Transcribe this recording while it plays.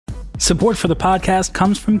Support for the podcast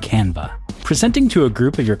comes from Canva. Presenting to a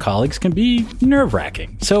group of your colleagues can be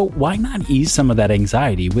nerve-wracking, so why not ease some of that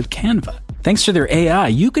anxiety with Canva? Thanks to their AI,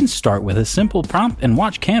 you can start with a simple prompt and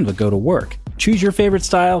watch Canva go to work. Choose your favorite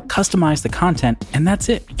style, customize the content, and that's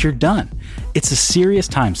it. You're done. It's a serious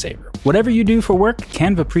time saver. Whatever you do for work,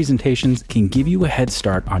 Canva presentations can give you a head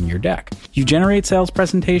start on your deck. You generate sales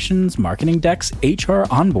presentations, marketing decks, HR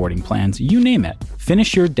onboarding plans, you name it.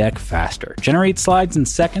 Finish your deck faster. Generate slides in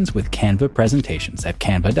seconds with Canva presentations at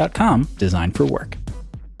canva.com, designed for work.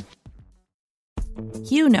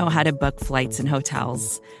 You know how to book flights and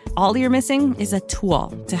hotels. All you're missing is a tool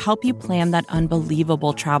to help you plan that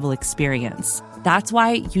unbelievable travel experience. That's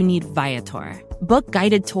why you need Viator. Book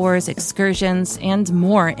guided tours, excursions, and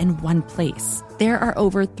more in one place. There are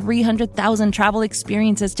over 300,000 travel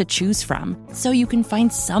experiences to choose from, so you can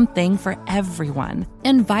find something for everyone.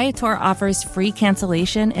 And Viator offers free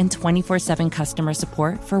cancellation and 24/7 customer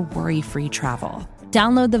support for worry-free travel.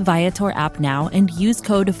 Download the Viator app now and use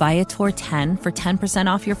code Viator10 for 10%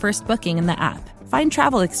 off your first booking in the app. Find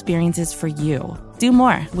travel experiences for you. Do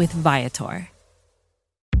more with Viator.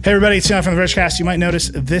 Hey everybody, it's John from the Vergecast. You might notice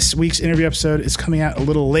this week's interview episode is coming out a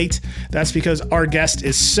little late. That's because our guest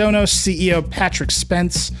is Sonos CEO Patrick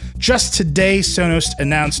Spence. Just today, Sonos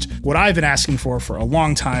announced what I've been asking for a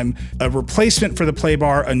long time, a replacement for the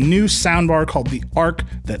Playbar, a new soundbar called the Arc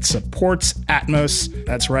that supports Atmos.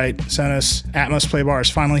 That's right, Sonos Atmos Playbar is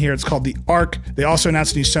finally here. It's called the Arc. They also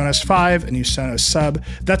announced a new Sonos 5, a new Sonos Sub.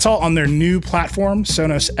 That's all on their new platform,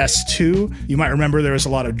 Sonos S2. You might remember there was a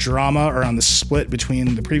lot of drama around the split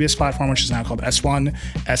between the previous platform, which is now called S1,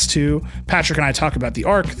 S2. Patrick and I talk about the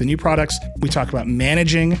Arc, the new products. We talk about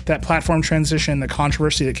managing that platform transition, the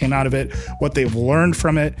controversy that came out of it, what they've learned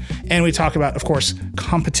from it. And we talk about, of course,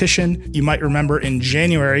 competition. You might remember in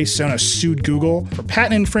January, Sonos sued Google for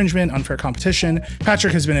patent infringement, unfair competition.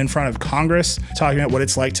 Patrick has been in front of Congress talking about what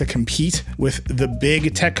it's like to compete with the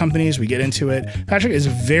big tech companies. We get into it. Patrick is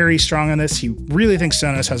very strong on this. He really thinks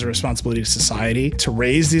Sonos has a responsibility to society to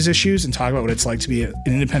raise these issues and talk about what it's like to be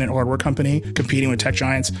an independent hardware company competing with tech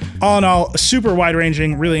giants. All in all, a super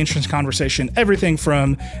wide-ranging, really interesting conversation. Everything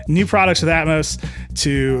from new products with Atmos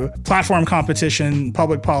to platform competition,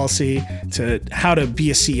 public policy, to how to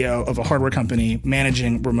be a CEO of a hardware company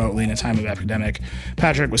managing remotely in a time of epidemic.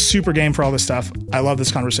 Patrick was super game for all this stuff. I love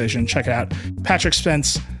this conversation. Check it out. Patrick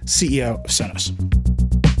Spence, CEO of Sonos.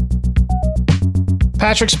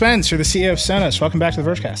 Patrick Spence, you're the CEO of Sonos. Welcome back to the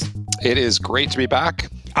Vergecast. It is great to be back.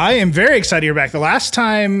 I am very excited you're back. The last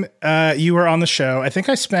time you were on the show, I think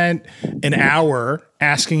I spent an hour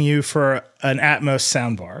asking you for an Atmos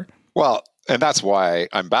soundbar. Well, and that's why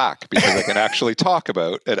I'm back, because I can actually talk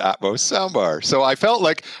about an Atmos soundbar. So I felt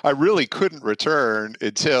like I really couldn't return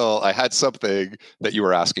until I had something that you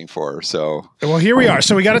were asking for. So, well, here we are.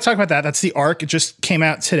 So we got to talk about that. That's the Arc. It just came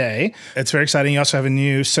out today. It's very exciting. You also have a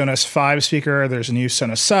new Sonos 5 speaker. There's a new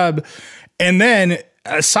Sonos Sub. And then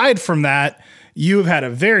aside from that, you have had a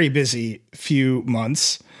very busy few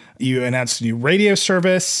months. You announced a new radio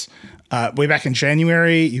service. Way back in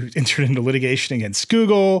January, you entered into litigation against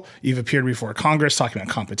Google. You've appeared before Congress talking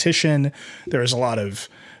about competition. There was a lot of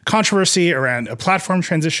controversy around a platform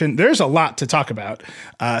transition. There's a lot to talk about.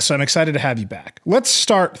 So I'm excited to have you back. Let's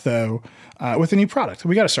start, though, with a new product.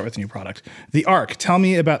 We got to start with a new product. The Arc. Tell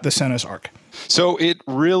me about the Sonos Arc. So it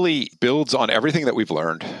really builds on everything that we've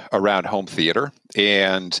learned around home theater.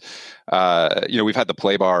 And we've had the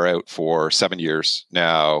Playbar out for 7 years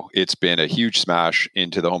now. It's been a huge smash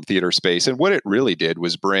into the home theater space. And what it really did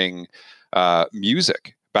was bring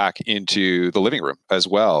music back into the living room as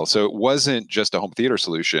well. So it wasn't just a home theater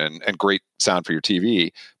solution and great sound for your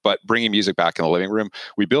TV, but bringing music back in the living room.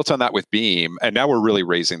 We built on that with Beam, and now we're really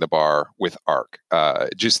raising the bar with Arc.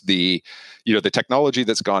 Just the technology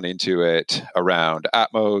that's gone into it around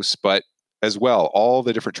Atmos, but as well, all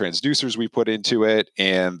the different transducers we put into it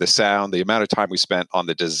and the sound, the amount of time we spent on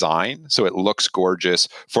the design, so it looks gorgeous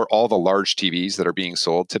for all the large TVs that are being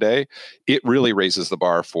sold today. It really raises the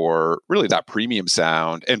bar for really that premium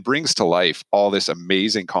sound and brings to life all this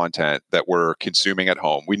amazing content that we're consuming at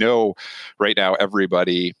home. We know right now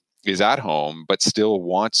everybody is at home, but still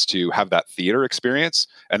wants to have that theater experience.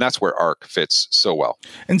 And that's where Arc fits so well.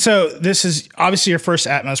 And so this is obviously your first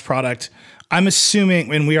Atmos product. I'm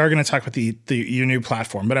assuming, and we are going to talk about your new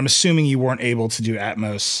platform, but I'm assuming you weren't able to do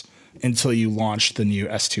Atmos until you launched the new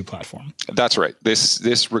S2 platform. That's right.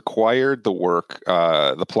 This required the work,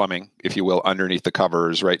 the plumbing, if you will, underneath the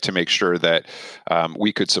covers, right, to make sure that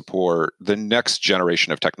we could support the next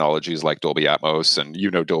generation of technologies like Dolby Atmos.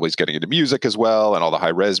 And Dolby's getting into music as well, and all the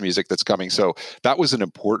high-res music that's coming. So that was an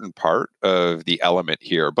important part of the element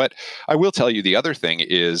here. But I will tell you, the other thing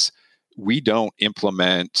is we don't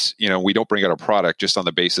implement, we don't bring out a product just on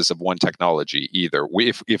the basis of one technology either.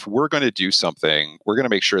 If we're going to do something, we're going to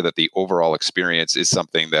make sure that the overall experience is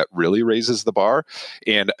something that really raises the bar.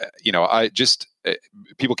 And,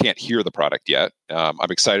 people can't hear the product yet. I'm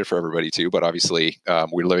excited for everybody too, but obviously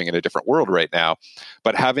we're living in a different world right now.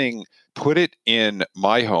 But having put it in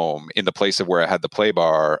my home in the place of where I had the play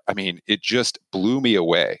bar, it just blew me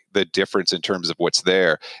away, the difference in terms of what's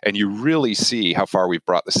there. And you really see how far we've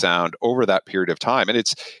brought the sound over that period of time. And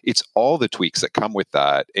it's all the tweaks that come with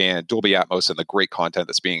that. And Dolby Atmos and the great content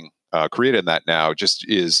that's being created in that now just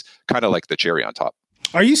is kind of like the cherry on top.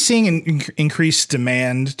 Are you seeing an increased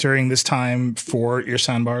demand during this time for your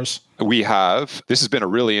soundbars? We have. This has been a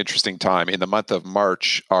really interesting time. In the month of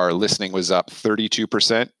March, our listening was up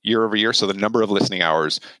 32% year over year. So the number of listening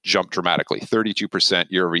hours jumped dramatically,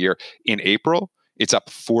 32% year over year. In April, it's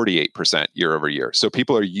up 48% year over year. So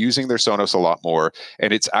people are using their Sonos a lot more.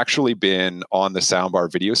 And it's actually been on the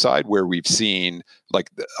soundbar video side where we've seen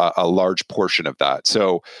like a large portion of that.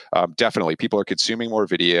 So definitely people are consuming more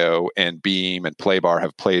video, and Beam and Playbar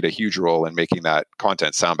have played a huge role in making that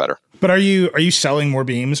content sound better. But are you selling more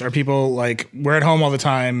Beams? Are people like, we're at home all the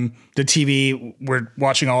time, the TV, we're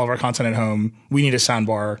watching all of our content at home, we need a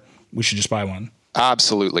soundbar, we should just buy one?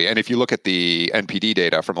 Absolutely. And if you look at the NPD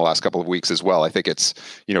data from the last couple of weeks as well, I think it's,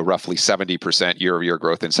 roughly 70% year over year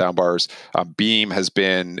growth in soundbars. Beam has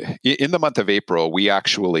been, in the month of April, we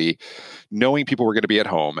actually, knowing people were going to be at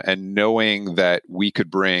home and knowing that we could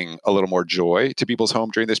bring a little more joy to people's home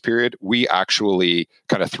during this period, we actually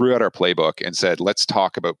kind of threw out our playbook and said, let's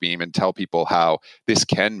talk about Beam and tell people how this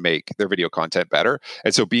can make their video content better.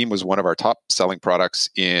 And so Beam was one of our top selling products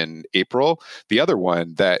in April. The other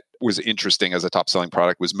one that was interesting as a top selling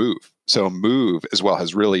product was Move. So Move as well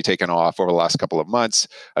has really taken off over the last couple of months.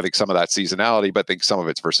 I think some of that seasonality, but I think some of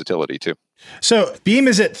its versatility too. So Beam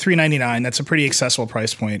is at $399. That's a pretty accessible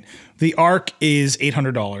price point. The Arc is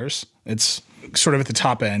 $800. It's sort of at the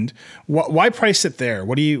top end. Why price it there?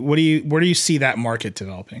 Where do you see that market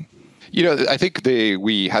developing? I think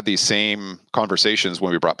we had these same conversations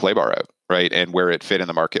when we brought Playbar out, right? And where it fit in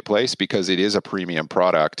the marketplace, because it is a premium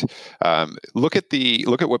product. Look at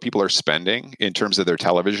what people are spending in terms of their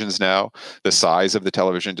televisions now, the size of the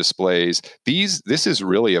television displays. This is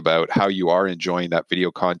really about how you are enjoying that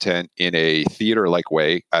video content in a theater-like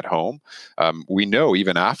way at home. We know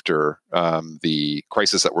even after the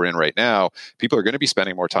crisis that we're in right now, people are going to be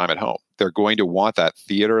spending more time at home. They're going to want that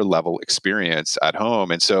theater level experience at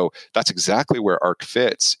home. And so that's exactly where Arc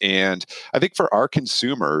fits. And I think for our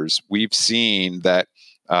consumers, we've seen that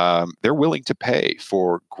they're willing to pay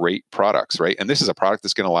for great products, right? And this is a product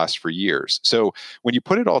that's going to last for years. So when you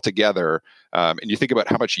put it all together and you think about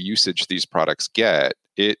how much usage these products get,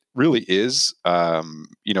 it really is,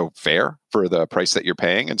 fair for the price that you're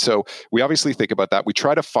paying. And so we obviously think about that. We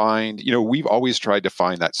try to find, we've always tried to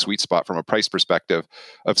find that sweet spot from a price perspective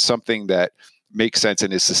of something that makes sense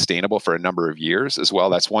and is sustainable for a number of years as well.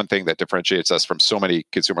 That's one thing that differentiates us from so many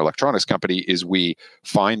consumer electronics companies is we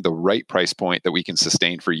find the right price point that we can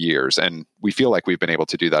sustain for years. And we feel like we've been able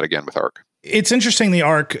to do that again with Arc. It's interesting, the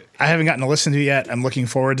Arc, I haven't gotten to listen to it yet. I'm looking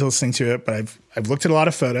forward to listening to it, but I've looked at a lot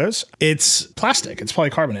of photos. It's plastic. It's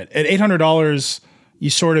polycarbonate. At $800, you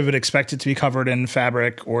sort of would expect it to be covered in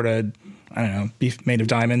fabric or to, I don't know, be made of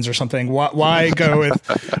diamonds or something. Why go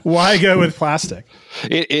with plastic?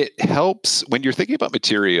 It helps when you're thinking about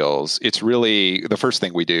materials. It's really the first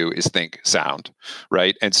thing we do is think sound,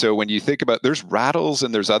 right? And so when you think about, there's rattles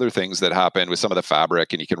and there's other things that happen with some of the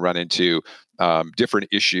fabric, and you can run into different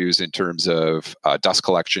issues in terms of dust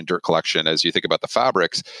collection, dirt collection, as you think about the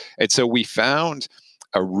fabrics. And so we found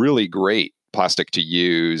a really great plastic to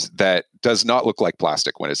use that does not look like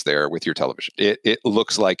plastic when it's there with your television. It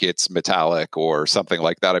looks like it's metallic or something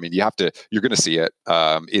like that. I mean, you're going to see it.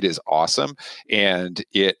 It is awesome. And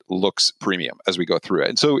it looks premium as we go through it.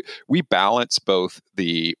 And so we balance both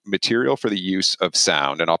the material for the use of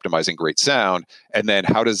sound and optimizing great sound. And then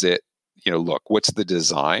how does it look, what's the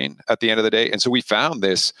design at the end of the day? And so we found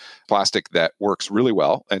this plastic that works really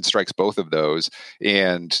well and strikes both of those.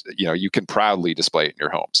 And, you can proudly display it in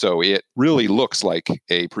your home. So it really looks like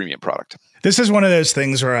a premium product. This is one of those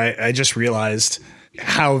things where I just realized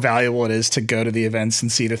how valuable it is to go to the events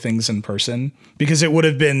and see the things in person, because it would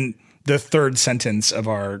have been the third sentence of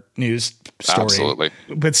our news story. Absolutely.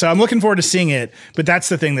 But so I'm looking forward to seeing it. But that's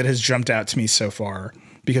the thing that has jumped out to me so far,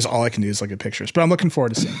 because all I can do is look at pictures, but I'm looking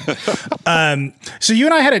forward to seeing it. So you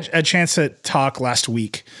and I had a chance to talk last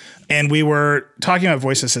week, and we were talking about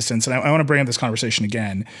voice assistants, and I want to bring up this conversation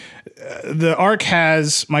again. The Arc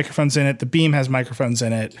has microphones in it. The Beam has microphones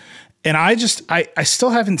in it. And I still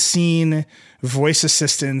haven't seen voice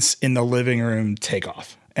assistants in the living room take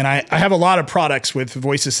off. And I have a lot of products with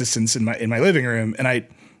voice assistants in my living room, and I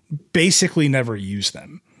basically never use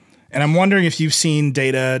them. And I'm wondering if you've seen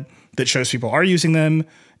data that shows people are using them,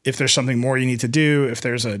 if there's something more you need to do, if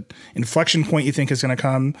there's an inflection point you think is going to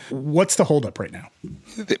come. What's the holdup right now?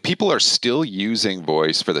 People are still using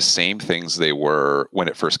voice for the same things they were when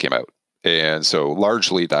it first came out. And so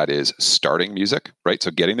largely that is starting music, right?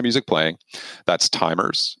 So getting the music playing, that's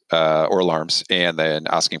timers or alarms, and then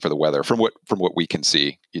asking for the weather from what we can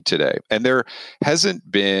see today. And there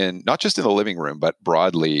hasn't been, not just in the living room, but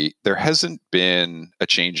broadly, there hasn't been a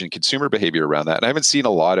change in consumer behavior around that. And I haven't seen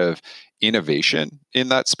a lot of innovation in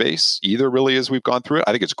that space either, really, as we've gone through it.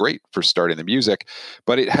 I think it's great for starting the music,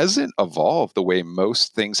 but it hasn't evolved the way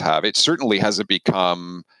most things have. It certainly hasn't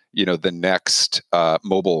become the next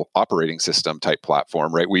mobile operating system type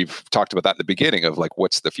platform, right? We've talked about that in the beginning of like,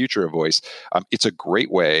 what's the future of voice? It's a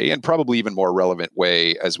great way, and probably even more relevant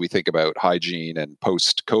way as we think about hygiene and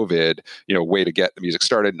post-COVID, way to get the music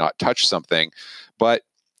started, not touch something. But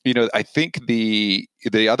I think the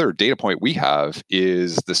other data point we have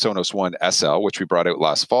is the Sonos One SL, which we brought out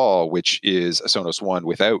last fall, which is a Sonos One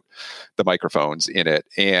without the microphones in it.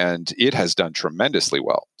 And it has done tremendously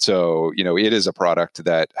well. So, it is a product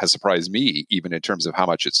that has surprised me even in terms of how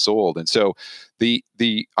much it's sold. And so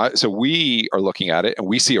so we are looking at it, and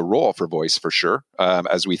we see a role for voice for sure,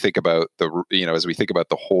 as we think about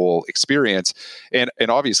the whole experience. And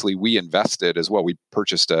obviously we invested as well. We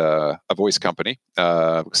purchased a voice company,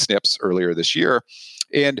 Snips, earlier this year.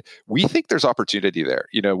 And we think there's opportunity there.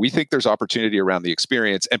 We think there's opportunity around the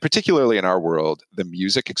experience, and particularly in our world, the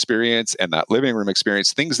music experience and that living room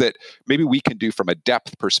experience, things that maybe we can do from a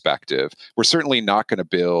depth perspective. We're certainly not going to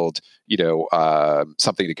build,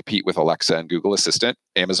 something to compete with Alexa and Google Assistant.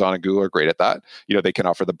 Amazon and Google are great at that. They can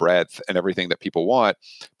offer the breadth and everything that people want.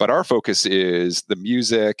 But our focus is the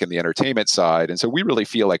music and the entertainment side. And so we really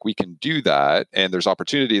feel like we can do that, and there's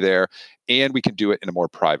opportunity there. And we can do it in a more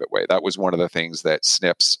private way. That was one of the things that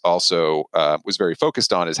Snips also was very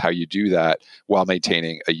focused on, is how you do that while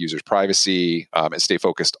maintaining a user's privacy and stay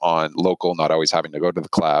focused on local, not always having to go to the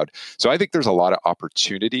cloud. So I think there's a lot of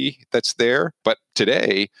opportunity that's there. But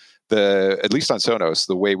today, at least on Sonos,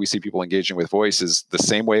 the way we see people engaging with voice is the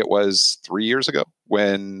same way it was 3 years ago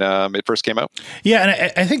when it first came out. Yeah,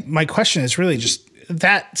 and I think my question is really just,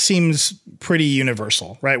 that seems pretty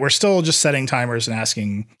universal, right? We're still just setting timers and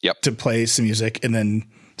asking to play some music, and then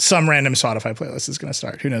some random Spotify playlist is going to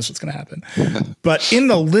start. Who knows what's going to happen? But in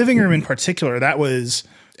the living room in particular, it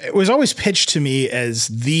was always pitched to me as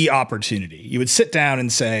the opportunity. You would sit down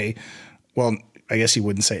and say, well, I guess you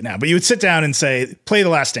wouldn't say it now, but you would sit down and say, play The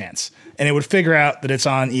Last Dance, and it would figure out that it's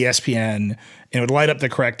on ESPN, and it would light up the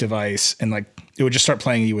correct device, and it would just start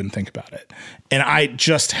playing and you wouldn't think about it. And I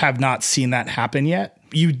just have not seen that happen yet.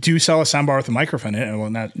 You do sell a soundbar with a microphone in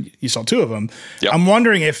it, and you sell 2 of them. Yep. I'm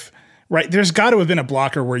wondering if, there's got to have been a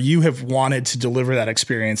blocker where you have wanted to deliver that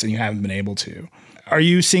experience and you haven't been able to. Are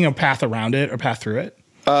you seeing a path around it or path through it?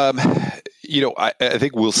 I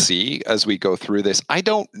think we'll see as we go through this. I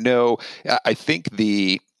don't know. I think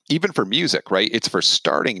even for music, right? It's for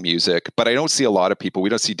starting music, but I don't see a lot of people, we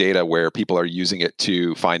don't see data where people are using it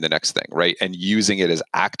to find the next thing, right? And using it as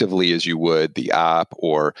actively as you would the app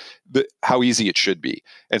or how easy it should be.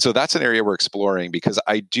 And so that's an area we're exploring, because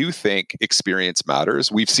I do think experience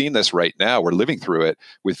matters. We've seen this right now. We're living through it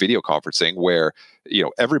with video conferencing, where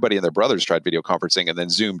everybody and their brothers tried video conferencing, and then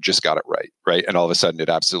Zoom just got it right? And all of a sudden it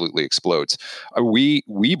absolutely explodes. We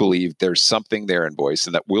believe there's something there in voice,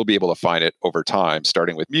 and that we'll be able to find it over time,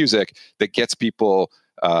 starting with music, that gets people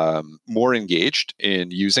more engaged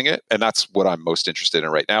in using it. And that's what I'm most interested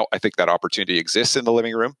in right now. I think that opportunity exists in the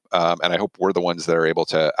living room. And I hope we're the ones that are able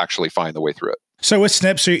to actually find the way through it. So with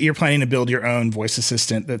Snips, you're planning to build your own voice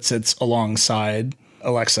assistant that sits alongside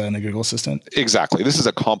Alexa and the Google Assistant? Exactly. This is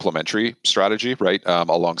a complementary strategy, right?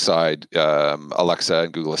 Alongside Alexa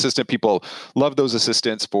and Google Assistant. People love those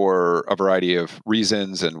assistants for a variety of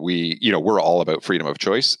reasons. And we're all about freedom of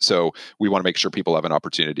choice. So we want to make sure people have an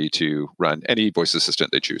opportunity to run any voice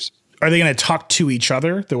assistant they choose. Are they going to talk to each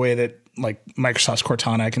other the way that Microsoft's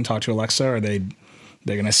Cortana can talk to Alexa? Or are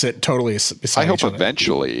they're going to sit totally beside each other?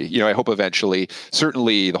 I hope eventually,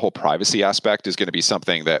 certainly the whole privacy aspect is going to be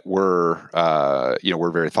something that we're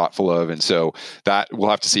very thoughtful of. And so that we'll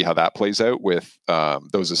have to see how that plays out with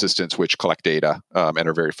those assistants which collect data and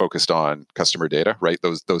are very focused on customer data, right?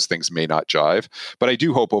 Those things may not jive, but I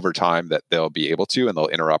do hope over time that they'll be able to, and they'll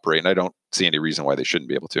interoperate. And I don't see any reason why they shouldn't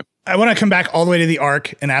be able to. I want to come back all the way to the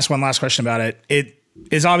Arc and ask one last question about it. It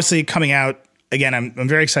is obviously coming out again, I'm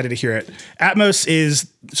very excited to hear it. Atmos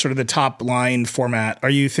is sort of the top line format. Are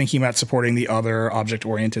you thinking about supporting the other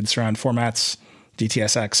object-oriented surround formats,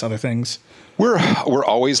 DTSX, other things? We're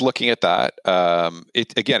always looking at that.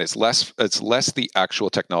 It's less the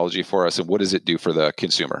actual technology for us and what does it do for the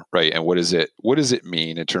consumer, right? And what does it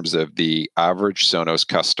mean in terms of the average Sonos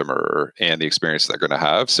customer and the experience they're going to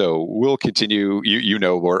have? So we'll continue.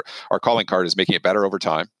 Our calling card is making it better over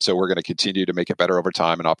time. So we're going to continue to make it better over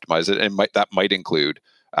time and optimize it, and that might include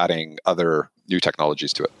adding other new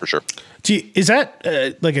technologies to it for sure. Is that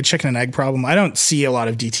like a chicken and egg problem? I don't see a lot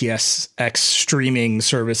of DTSX streaming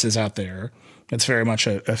services out there. It's very much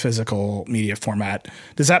a physical media format.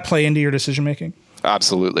 Does that play into your decision making?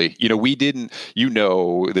 Absolutely.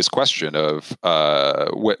 This question of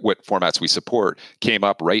what formats we support came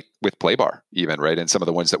up right with Playbar, even, right? And some of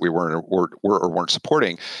the ones that we weren't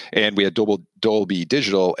supporting, and we had Dolby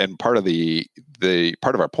Digital, and part of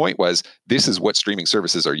our point was this is what streaming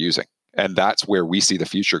services are using. And that's where we see the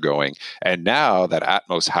future going. And now that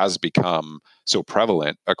Atmos has become so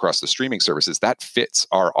prevalent across the streaming services, that fits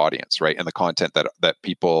our audience, right? And the content that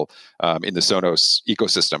people in the Sonos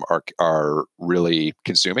ecosystem are really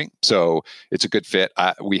consuming. So it's a good fit.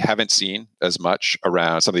 We haven't seen as much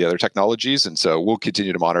around some of the other technologies. And so we'll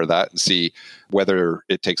continue to monitor that and see whether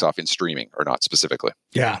it takes off in streaming or not specifically.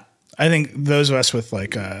 Yeah. I think those of us with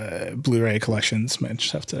like Blu-ray collections might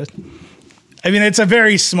just have to... I mean, it's a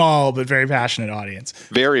very small but very passionate audience.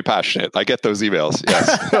 Very passionate. I get those emails.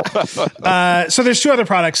 Yes. So there's two other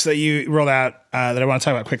products that you rolled out that I want to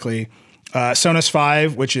talk about quickly. Sonos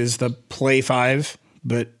 5, which is the Play 5,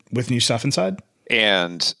 but with new stuff inside.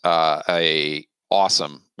 And a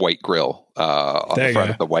awesome white grill on the front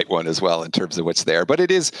of the white one as well in terms of what's there. But it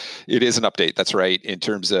is an update. That's right. In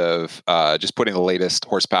terms of just putting the latest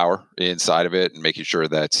horsepower inside of it and making sure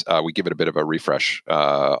that we give it a bit of a refresh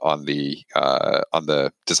on the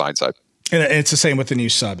design side. And it's the same with the new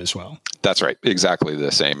sub as well. That's right. Exactly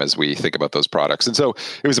the same as we think about those products. And so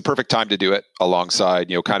it was a perfect time to do it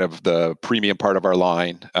alongside, kind of the premium part of our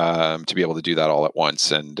line to be able to do that all at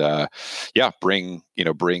once. And bring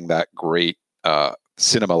that great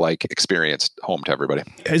cinema-like experience home to everybody.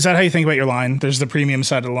 Is that how you think about your line? There's the premium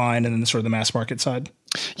side of the line and then sort of the mass market side?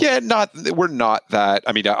 Yeah, we're not that.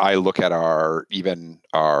 I mean, I look at our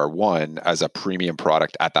one as a premium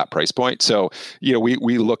product at that price point. So,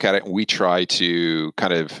 we look at it and we try to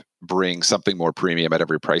kind of bring something more premium at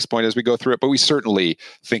every price point as we go through it. But we certainly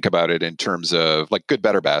think about it in terms of like good,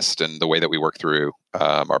 better, best, and the way that we work through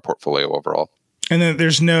our portfolio overall. And then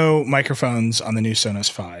there's no microphones on the new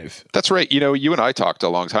Sonos 5. That's right. You and I talked a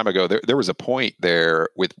long time ago. There was a point there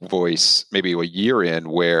with voice, maybe a year in,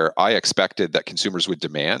 where I expected that consumers would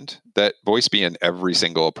demand that voice be in every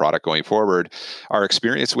single product going forward. Our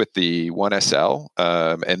experience with the One SL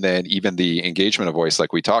and then even the engagement of voice,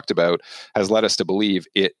 like we talked about, has led us to believe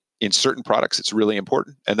it. In certain products, it's really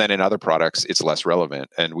important. And then in other products, it's less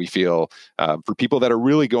relevant. And we feel for people that are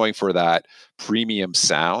really going for that premium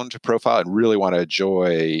sound profile and really want to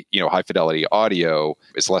enjoy, high fidelity audio,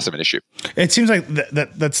 it's less of an issue. It seems like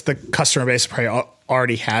that's the customer base probably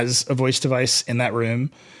already has a voice device in that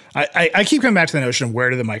room. I keep coming back to the notion of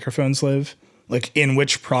where do the microphones live? Like in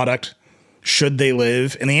which product should they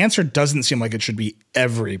live? And the answer doesn't seem like it should be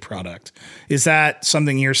every product. Is that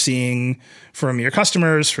something you're seeing from your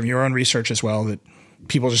customers, from your own research as well, that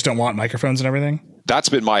people just don't want microphones and everything? That's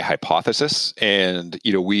been my hypothesis. And,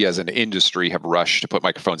 we as an industry have rushed to put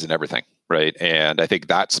microphones in everything, right? And I think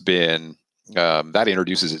that's been, that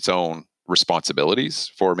introduces its own responsibilities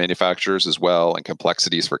for manufacturers as well and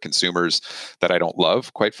complexities for consumers that I don't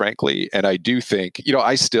love, quite frankly. And I do think, you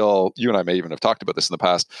and I may even have talked about this in the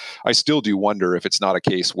past, I still do wonder if it's not a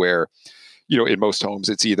case where, in most homes,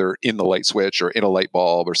 it's either in the light switch or in a light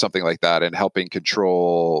bulb or something like that and helping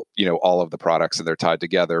control, all of the products and they're tied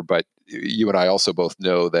together. But you and I also both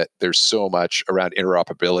know that there's so much around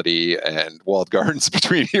interoperability and walled gardens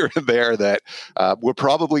between here and there that we're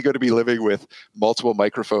probably going to be living with multiple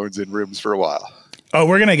microphones in rooms for a while. Oh,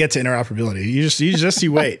 we're going to get to interoperability.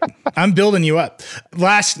 You wait. I'm building you up.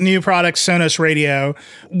 Last new product, Sonos Radio.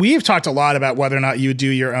 We've talked a lot about whether or not you would do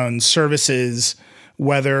your own services,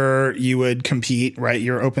 whether you would compete, right?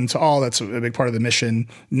 You're open to all. That's a big part of the mission.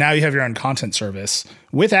 Now you have your own content service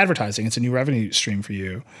with advertising. It's a new revenue stream for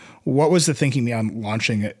you. What was the thinking beyond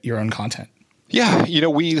launching your own content? Yeah,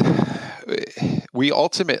 we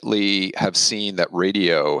ultimately have seen that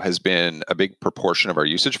radio has been a big proportion of our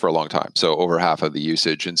usage for a long time. So over half of the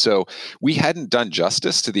usage. And so we hadn't done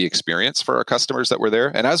justice to the experience for our customers that were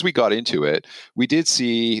there. And as we got into it, we did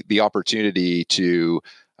see the opportunity to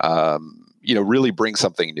really bring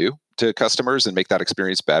something new to customers and make that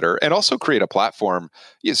experience better, and also create a platform.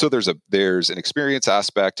 So there's an experience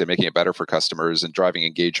aspect and making it better for customers and driving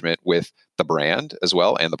engagement with the brand as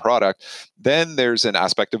well and the product. Then there's an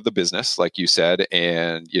aspect of the business, like you said,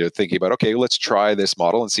 and thinking about, okay, let's try this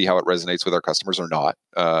model and see how it resonates with our customers or not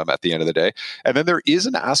at the end of the day. And then there is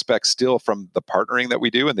an aspect still from the partnering that we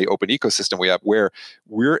do and the open ecosystem we have, where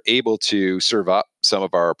we're able to serve up some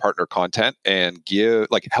of our partner content and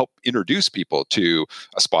help introduce people to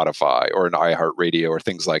a Spotify or an iHeartRadio or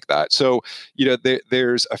things like that. So,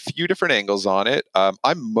 there's a few different angles on it.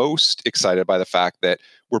 I'm most excited by the fact that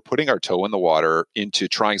we're putting our toe in the water into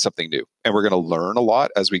trying something new. And we're going to learn a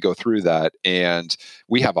lot as we go through that. And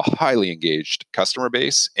we have a highly engaged customer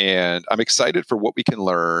base. And I'm excited for what we can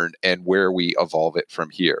learn and where we evolve it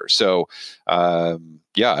from here. So,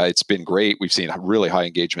 it's been great. We've seen really high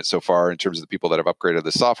engagement so far in terms of the people that have upgraded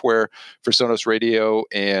the software for Sonos Radio.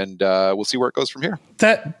 And we'll see where it goes from here.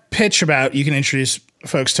 That pitch about you can introduce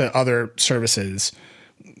folks to other services,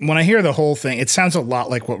 when I hear the whole thing, it sounds a lot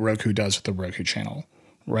like what Roku does with the Roku channel.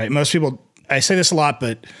 Right. Most people, I say this a lot,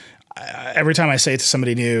 but every time I say it to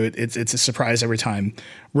somebody new, it's a surprise every time.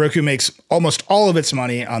 Roku makes almost all of its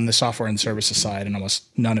money on the software and services side and almost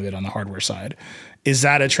none of it on the hardware side. Is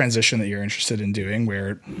that a transition that you're interested in doing,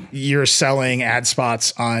 where you're selling ad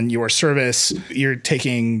spots on your service, you're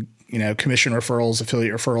taking, commission referrals,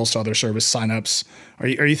 affiliate referrals to other service signups? Are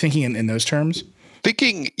you thinking in those terms?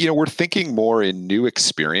 We're thinking more in new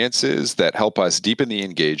experiences that help us deepen the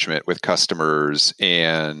engagement with customers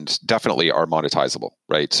and definitely are monetizable,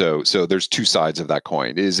 right? So there's two sides of that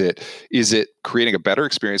coin. Is it creating a better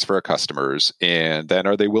experience for our customers, and then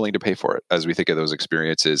are they willing to pay for it as we think of those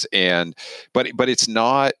experiences? But it's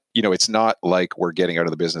not, it's not like we're getting out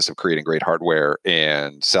of the business of creating great hardware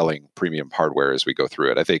and selling premium hardware as we go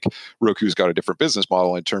through it. I think Roku's got a different business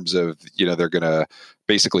model in terms of, they're going to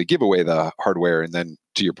basically give away the hardware and then,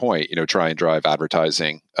 to your point, try and drive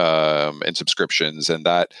advertising and subscriptions. And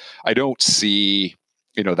that I don't see,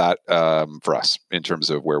 that for us in terms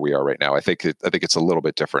of where we are right now. I think it's a little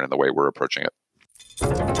bit different in the way we're approaching it.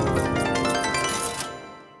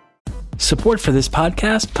 Support for this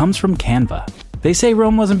podcast comes from Canva. They say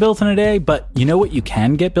Rome wasn't built in a day, but you know what you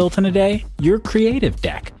can get built in a day? Your creative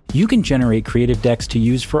deck. You can generate creative decks to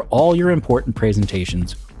use for all your important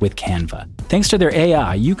presentations with Canva. Thanks to their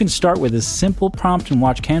AI, you can start with a simple prompt and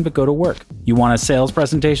watch Canva go to work. You want a sales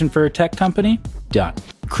presentation for a tech company? Done.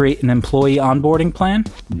 Create an employee onboarding plan?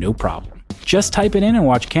 No problem. Just type it in and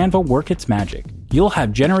watch Canva work its magic. You'll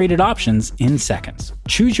have generated options in seconds.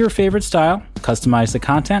 Choose your favorite style, customize the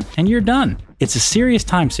content, and you're done. It's a serious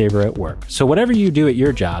time saver at work. So whatever you do at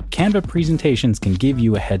your job, Canva presentations can give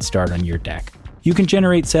you a head start on your deck. You can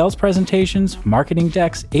generate sales presentations, marketing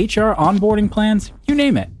decks, HR onboarding plans, you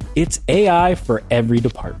name it. It's AI for every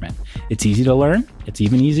department. It's easy to learn, it's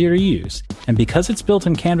even easier to use. And because it's built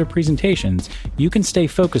in Canva presentations, you can stay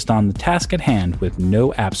focused on the task at hand with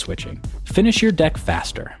no app switching. Finish your deck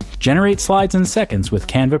faster. Generate slides in seconds with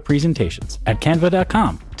Canva presentations at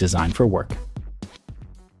canva.com, designed for work.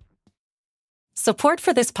 Support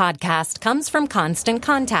for this podcast comes from Constant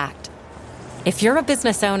Contact. If you're a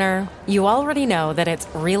business owner, you already know that it's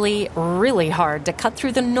really, really hard to cut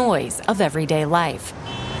through the noise of everyday life.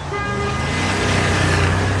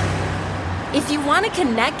 If you want to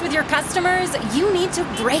connect with your customers, you need to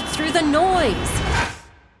break through the noise.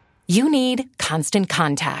 You need Constant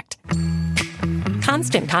Contact.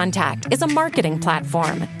 Constant Contact is a marketing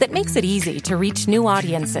platform that makes it easy to reach new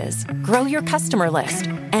audiences, grow your customer list,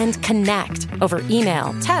 and connect over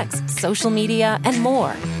email, text, social media, and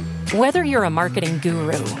more. Whether you're a marketing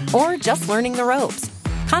guru or just learning the ropes,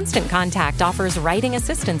 Constant Contact offers writing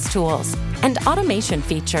assistance tools and automation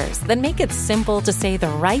features that make it simple to say the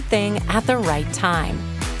right thing at the right time.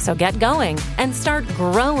 So get going and start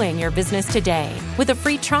growing your business today with a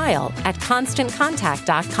free trial at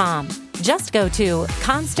ConstantContact.com. Just go to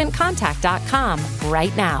ConstantContact.com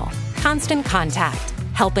right now. Constant Contact,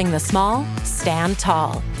 helping the small stand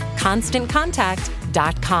tall.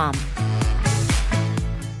 ConstantContact.com.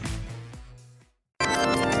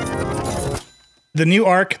 The new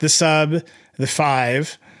Arc, the Sub, the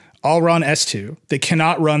 5, all run S2. They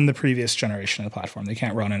cannot run the previous generation of the platform. They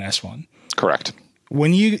can't run an S1. Correct.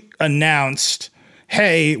 When you announced,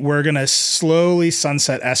 hey, we're going to slowly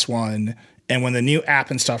sunset S1, and when the new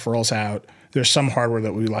app and stuff rolls out, there's some hardware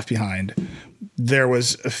that will be left behind, there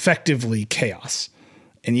was effectively chaos.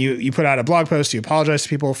 And you put out a blog post, you apologize to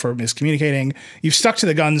people for miscommunicating. You've stuck to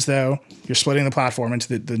the guns, though. You're splitting the platform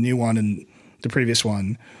into the new one and the previous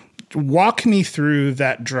one. Walk me through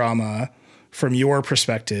that drama from your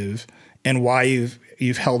perspective and why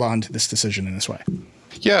you've held on to this decision in this way.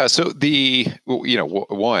 Yeah. So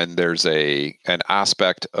one, there's an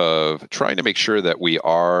aspect of trying to make sure that we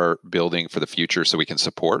are building for the future so we can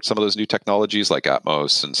support some of those new technologies like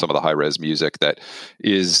Atmos and some of the high res music that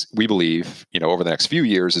is, we believe, over the next few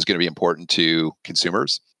years is going to be important to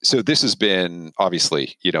consumers. So this has been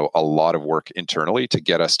obviously, a lot of work internally to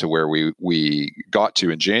get us to where we got to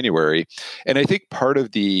in January. And I think part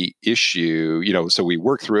of the issue, so we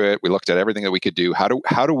worked through it, we looked at everything that we could do. How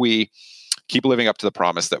do we keep living up to the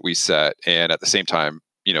promise that we set, and at the same time,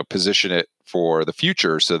 position it for the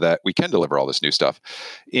future so that we can deliver all this new stuff.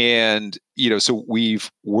 And, so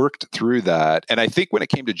we've worked through that. And I think when it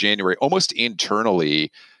came to January, almost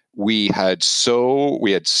internally, we had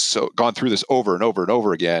gone through this over and over and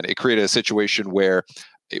over again. It created a situation where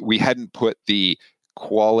we hadn't put the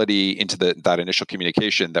quality into that initial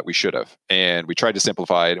communication that we should have. And we tried to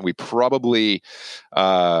simplify it, and we probably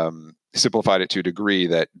simplified it to a degree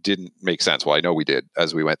that didn't make sense. Well, I know we did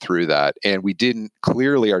as we went through that. And we didn't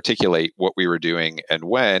clearly articulate what we were doing and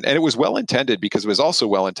when. And it was well intended because it was also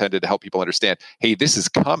well intended to help people understand, hey, this is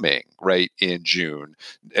coming right in June.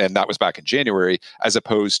 And that was back in January, as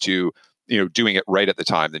opposed to doing it right at the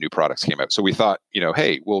time the new products came out. So we thought,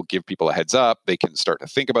 hey, we'll give people a heads up. They can start to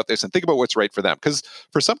think about this and think about what's right for them. Because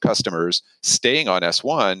for some customers, staying on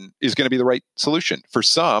S1 is going to be the right solution. For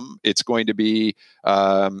some, it's going to be,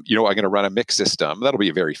 I'm going to run a mixed system. That'll be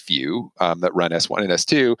a very few that run S1 and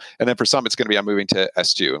S2. And then for some, it's going to be, I'm moving to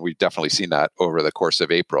S2. And we've definitely seen that over the course of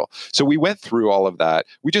April. So we went through all of that.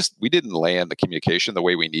 We didn't land the communication the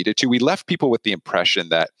way we needed to. We left people with the impression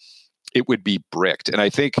that it would be bricked. And I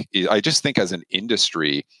just think as an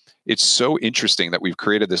industry, it's so interesting that we've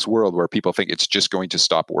created this world where people think it's just going to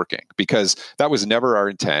stop working, because that was never our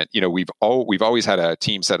intent. We've always had a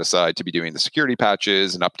team set aside to be doing the security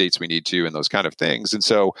patches and updates we need to and those kind of things. And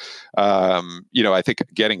so, I think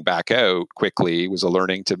getting back out quickly was a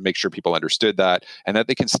learning to make sure people understood that and that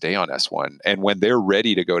they can stay on S1. And when they're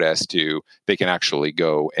ready to go to S2, they can actually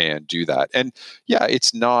go and do that. And yeah,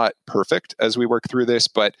 it's not perfect as we work through this,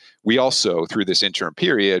 but we also, through this interim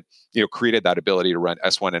period, created that ability to run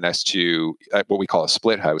S1 and S2 at what we call a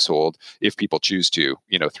split household if people choose to,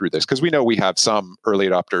 through this. Because we know we have some early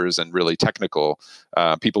adopters and really technical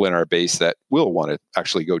people in our base that will want to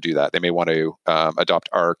actually go do that. They may want to adopt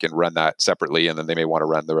Arc and run that separately, and then they may want to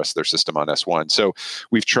run the rest of their system on S1. So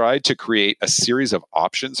we've tried to create a series of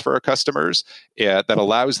options for our customers that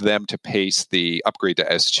allows them to pace the upgrade to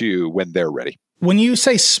S2 when they're ready. When you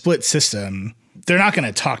say split system, they're not going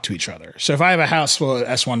to talk to each other. So if I have a house full of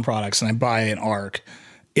S1 products and I buy an Arc,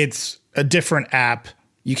 it's a different app.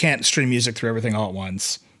 You can't stream music through everything all at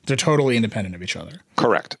once. They're totally independent of each other.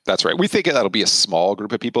 Correct. That's right. We think that'll be a small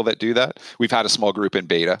group of people that do that. We've had a small group in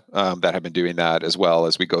beta that have been doing that as well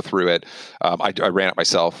as we go through it. I ran it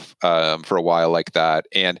myself for a while like that.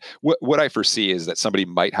 And what I foresee is that somebody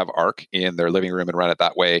might have Arc in their living room and run it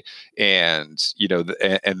that way. And,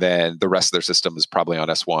 and then the rest of their system is probably on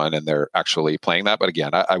S1 and they're actually playing that. But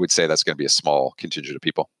again, I would say that's going to be a small contingent of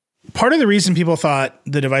people. Part of the reason people thought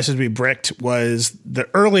the devices would be bricked was the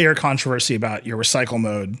earlier controversy about your recycle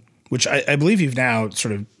mode, which I believe you've now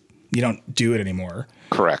you don't do it anymore.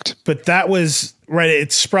 Correct. But that was, right,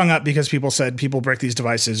 it sprung up because people said people brick these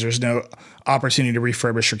devices. There's no opportunity to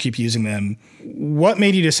refurbish or keep using them. What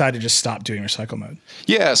made you decide to just stop doing recycle mode?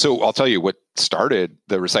 Yeah, so I'll tell you what started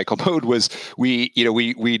the recycle mode was we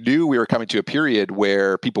knew we were coming to a period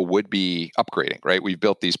where people would be upgrading, right? We've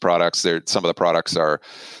built these products. Some of the products that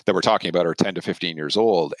we're talking about are 10 to 15 years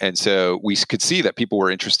old. And so we could see that people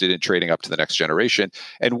were interested in trading up to the next generation.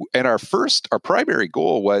 And our primary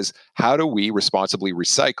goal was, how do we responsibly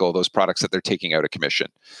recycle those products that they're taking out of commission?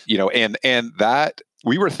 And that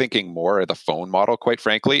we were thinking more of the phone model, quite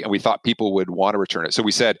frankly, and we thought people would want to return it. So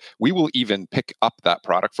we said, we will even pick up that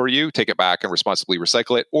product for you, take it back and responsibly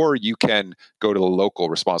recycle it, or you can go to the local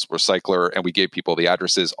responsible recycler, and we gave people the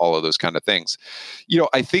addresses, all of those kind of things.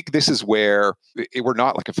 I think this is where we're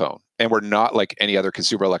not like a phone, and we're not like any other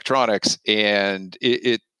consumer electronics. And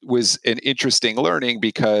it was an interesting learning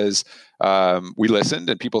because we listened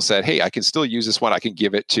and people said, hey, I can still use this one. I can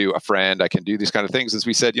give it to a friend. I can do these kind of things. As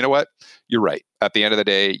we said, you know what? You're right. At the end of the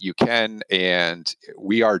day, you can, and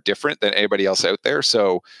we are different than anybody else out there.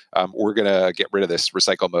 So we're going to get rid of this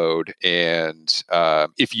recycle mode. And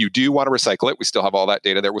if you do want to recycle it, we still have all that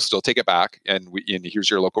data there. We'll still take it back. And here's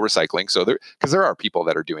your local recycling. So because there are people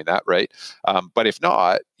that are doing that, right? But if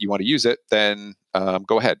not, you want to use it, then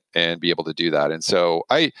go ahead and be able to do that. And so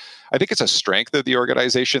I think it's a strength of the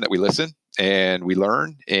organization that we listen and we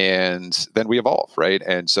learn and then we evolve, right?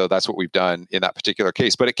 And so that's what we've done in that particular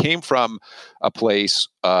case. But it came from a place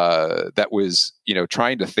that was,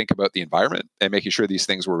 trying to think about the environment and making sure these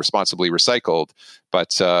things were responsibly recycled.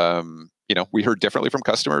 But, we heard differently from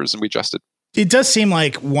customers and we adjusted. It does seem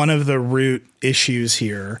like one of the root issues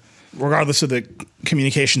here, regardless of the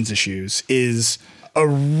communications issues, is a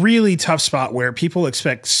really tough spot where people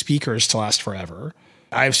expect speakers to last forever.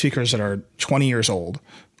 I have speakers that are 20 years old.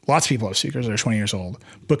 Lots of people have speakers that are 20 years old,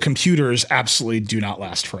 but computers absolutely do not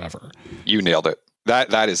last forever. You nailed it.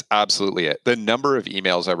 That is absolutely it. The number of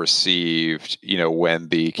emails I received, when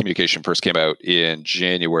the communication first came out in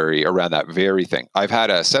January around that very thing. I've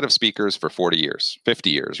had a set of speakers for 40 years,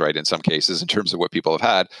 50 years, right? In some cases, in terms of what people have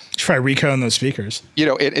had. Try recoding those speakers.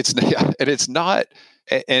 It's not,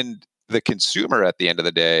 and the consumer at the end of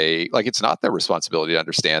the day, it's not their responsibility to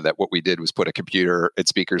understand that what we did was put a computer and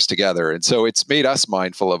speakers together. And so it's made us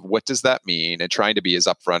mindful of what does that mean and trying to be as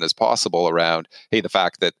upfront as possible around, hey, the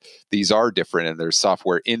fact that these are different and there's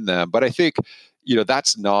software in them. But I think,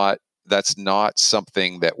 that's not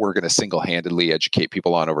something that we're going to single-handedly educate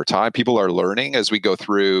people on over time. People are learning as we go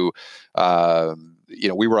through,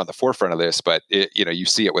 we were on the forefront of this, but you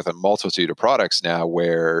see it with a multitude of products now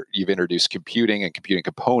where you've introduced computing and computing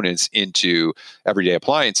components into everyday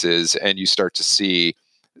appliances, and you start to see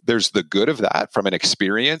there's the good of that from an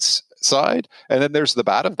experience side, and then there's the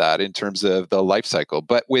bad of that in terms of the life cycle.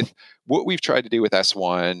 But with what we've tried to do with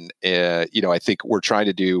S1, I think we're trying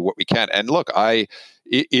to do what we can. And look,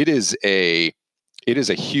 it is a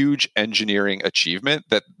huge engineering achievement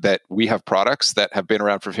that we have products that have been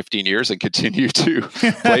around for 15 years and continue to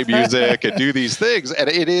play music and do these things. And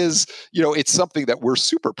it is, it's something that we're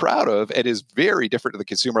super proud of and is very different to the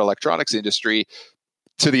consumer electronics industry.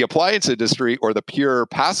 To the appliance industry or the pure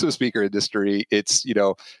passive speaker industry, it's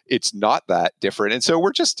not that different. And so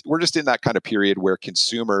we're just in that kind of period where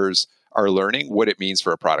consumers are learning what it means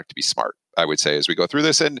for a product to be smart, I would say, as we go through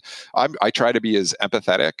this. And I try to be as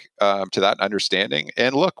empathetic to that understanding.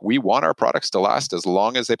 And look, we want our products to last as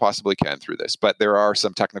long as they possibly can through this. But there are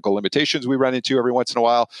some technical limitations we run into every once in a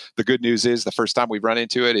while. The good news is the first time we've run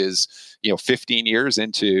into it is 15 years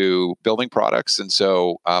into building products. And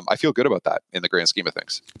so I feel good about that in the grand scheme of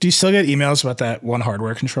things. Do you still get emails about that one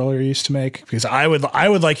hardware controller you used to make? Because I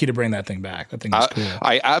would like you to bring that thing back. That thing is cool.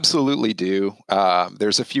 I absolutely do.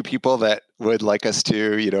 There's a few people that would like us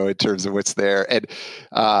to, in terms of what's there. And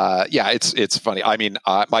it's funny. I mean,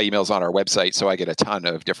 my email's on our website, so I get a ton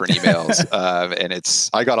of different emails. And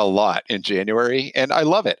I got a lot in January, and I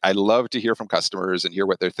love it. I love to hear from customers and hear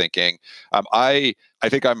what they're thinking. I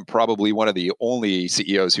think I'm probably one of the only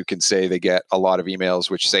CEOs who can say they get a lot of emails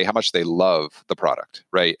which say how much they love the product,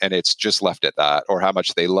 right? And it's just left at that, or how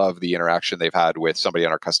much they love the interaction they've had with somebody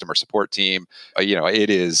on our customer support team. It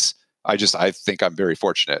is, I think I'm very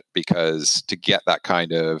fortunate because to get that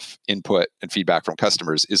kind of input and feedback from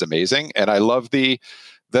customers is amazing. And I love the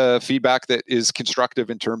feedback that is constructive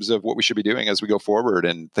in terms of what we should be doing as we go forward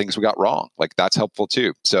and things we got wrong. That's helpful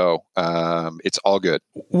too. So it's all good.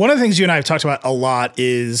 One of the things you and I have talked about a lot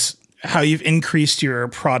is how you've increased your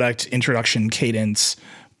product introduction cadence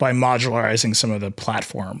by modularizing some of the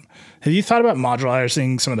platform. Have you thought about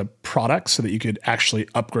modularizing some of the products so that you could actually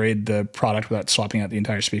upgrade the product without swapping out the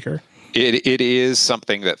entire speaker? It is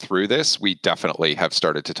something that through this, we definitely have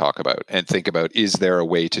started to talk about and think about, is there a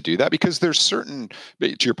way to do that? Because there's certain,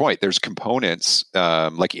 to your point, there's components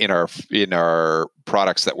like in our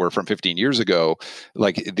products that were from 15 years ago,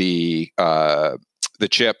 like the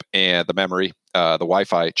chip and the memory, the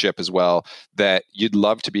Wi-Fi chip as well, that you'd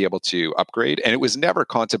love to be able to upgrade. And it was never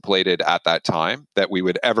contemplated at that time that we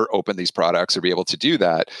would ever open these products or be able to do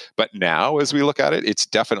that. But now, as we look at it, it's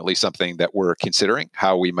definitely something that we're considering,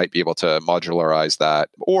 how we might be able to modularize that.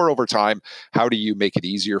 Or over time, how do you make it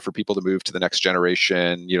easier for people to move to the next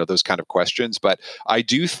generation? Those kind of questions. But I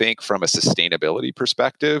do think from a sustainability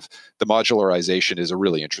perspective, the modularization is a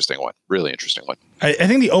really interesting one. I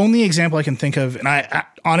think the only example I can think of, and I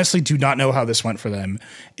honestly do not know how this went for them,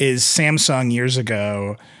 is Samsung years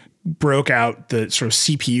ago broke out the sort of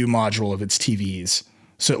CPU module of its TVs,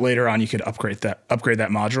 so that later on you could upgrade that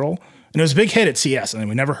module. And it was a big hit at CES, and then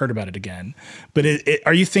we never heard about it again. But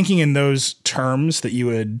are you thinking in those terms that you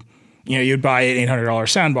would buy an $800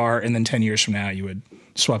 soundbar, and then 10 years from now you would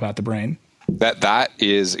swap out the brain? That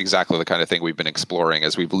is exactly the kind of thing we've been exploring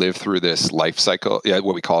as we've lived through this life cycle,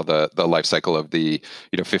 what we call the life cycle of the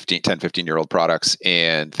 15-year-old products,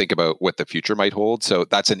 and think about what the future might hold. So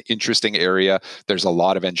that's an interesting area. There's a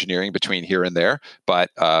lot of engineering between here and there,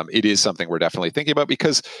 but it is something we're definitely thinking about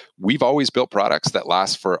because we've always built products that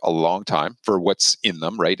last for a long time for what's in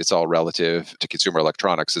them, right? It's all relative to consumer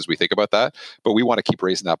electronics as we think about that, but we want to keep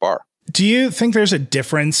raising that bar. Do you think there's a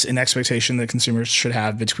difference in expectation that consumers should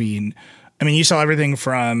have between, I mean, you saw everything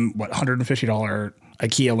from $150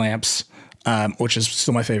 IKEA lamps, which is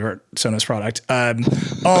still my favorite Sonos product,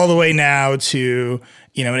 all the way now to,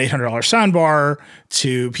 an $800 soundbar,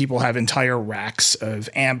 to people have entire racks of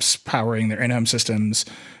amps powering their in-home systems.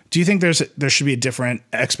 Do you think there should be a different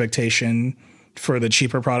expectation for the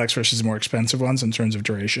cheaper products versus the more expensive ones in terms of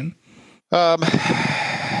duration?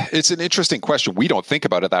 It's an interesting question. We don't think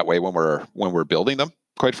about it that way when we're building them,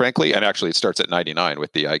 quite frankly. And actually, it starts at $99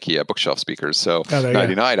 with the IKEA bookshelf speakers. So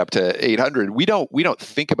 $99 up to $800. We don't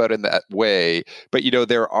think about it in that way. But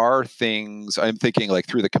there are things I'm thinking like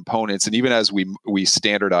through the components, and even as we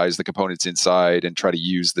standardize the components inside and try to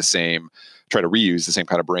reuse the same kind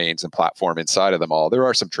of brains and platform inside of them all, there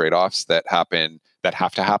are some trade-offs that have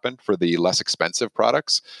to happen for the less expensive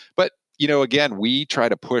products. But again, we try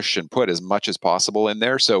to push and put as much as possible in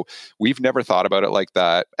there. So we've never thought about it like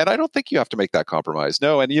that. And I don't think you have to make that compromise.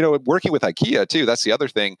 No. And, working with IKEA too, that's the other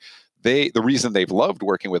thing. The reason they've loved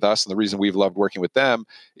working with us and the reason we've loved working with them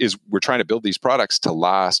is we're trying to build these products to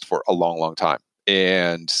last for a long, long time.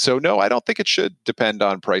 And so, no, I don't think it should depend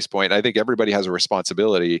on price point. I think everybody has a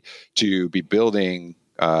responsibility to be building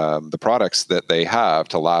the products that they have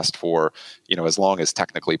to last for, as long as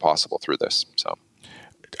technically possible through this. So.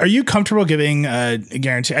 Are you comfortable giving a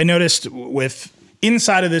guarantee? I noticed with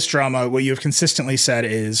inside of this drama, what you have consistently said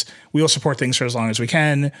is we will support things for as long as we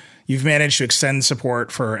can. You've managed to extend support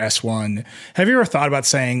for S1. Have you ever thought about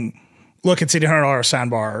saying, look, it's $800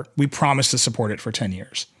 soundbar. We promise to support it for 10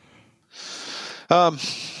 years. Have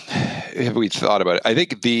we thought about it? I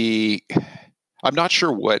think I'm not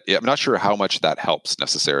sure how much that helps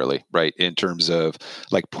necessarily, right? In terms of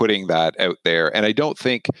like putting that out there. And I don't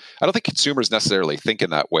think consumers necessarily think in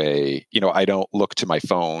that way. I don't look to my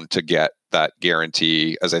phone to get that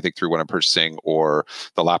guarantee as I think through what I'm purchasing or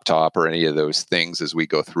the laptop or any of those things as we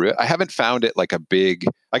go through it. I haven't found it like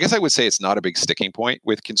I guess I would say it's not a big sticking point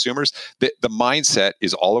with consumers. The mindset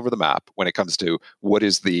is all over the map when it comes to what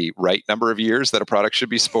is the right number of years that a product should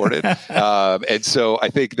be supported. And so I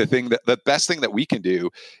think the best thing that we can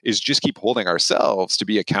do is just keep holding ourselves to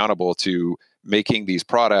be accountable to making these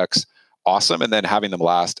products awesome and then having them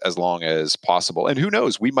last as long as possible. And who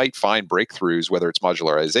knows, we might find breakthroughs, whether it's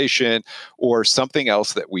modularization or something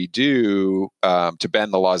else that we do to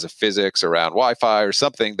bend the laws of physics around Wi-Fi or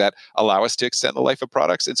something that allow us to extend the life of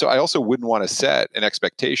products. And so I also wouldn't want to set an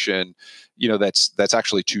expectation, that's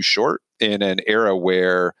actually too short in an era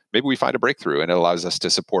where maybe we find a breakthrough and it allows us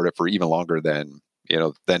to support it for even longer than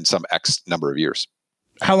some X number of years.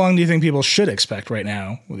 How long do you think people should expect right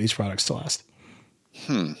now with these products to last?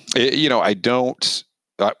 I don't.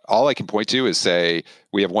 All I can point to is say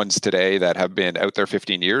we have ones today that have been out there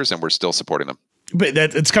 15 years and we're still supporting them. But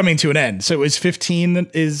it's coming to an end. So is 15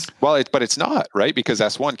 that is... Well, but it's not, right? Because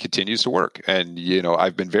S1 continues to work. And,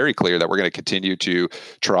 I've been very clear that we're going to continue to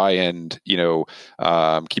try and,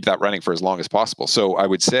 keep that running for as long as possible. So I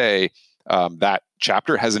would say that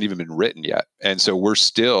chapter hasn't even been written yet. And so we're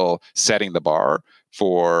still setting the bar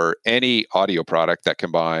for any audio product that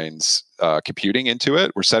combines computing into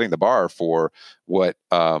it. We're setting the bar for what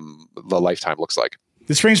the lifetime looks like.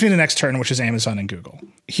 This brings me to the next turn, which is Amazon and Google.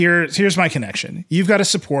 Here's my connection. You've got to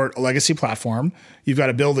support a legacy platform. You've got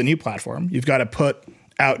to build a new platform. You've got to put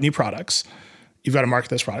out new products. You've got to market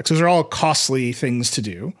those products. Those are all costly things to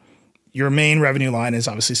do. Your main revenue line is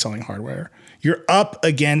obviously selling hardware. You're up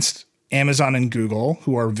against Amazon and Google,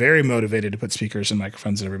 who are very motivated to put speakers and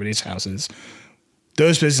microphones in everybody's houses.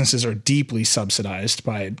 Those businesses are deeply subsidized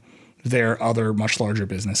by their other much larger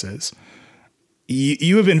businesses.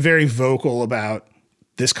 You have been very vocal about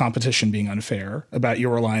this competition being unfair, about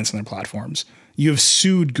your reliance on their platforms. You have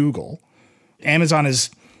sued Google. Amazon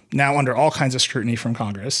is now under all kinds of scrutiny from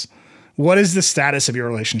Congress. What is the status of your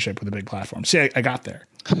relationship with the big platforms? See, I got there.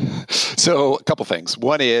 So a couple things.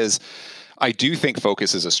 One is I do think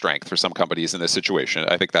focus is a strength for some companies in this situation.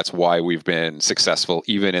 I think that's why we've been successful,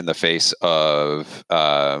 even in the face of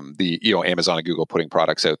Amazon and Google putting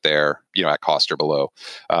products out there, at cost or below,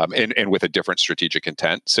 and with a different strategic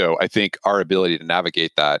intent. So I think our ability to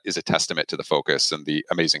navigate that is a testament to the focus and the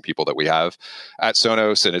amazing people that we have at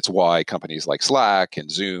Sonos, and it's why companies like Slack and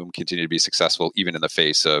Zoom continue to be successful, even in the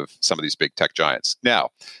face of some of these big tech giants. Now,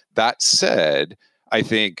 that said, I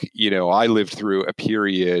think, I lived through a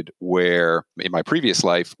period where, in my previous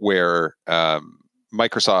life, where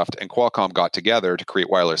Microsoft and Qualcomm got together to create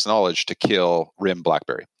wireless knowledge to kill RIM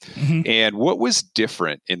BlackBerry. Mm-hmm. And what was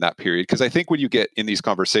different in that period? Because I think when you get in these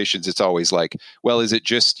conversations, it's always like, well, is it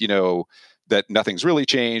just, that nothing's really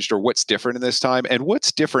changed, or what's different in this time? And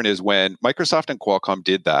what's different is when Microsoft and Qualcomm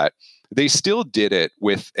did that, they still did it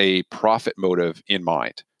with a profit motive in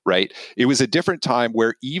mind. Right? It was a different time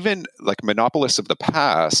where even like monopolists of the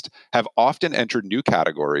past have often entered new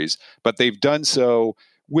categories, but they've done so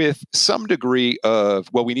with some degree of,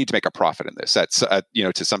 well, we need to make a profit in this. That's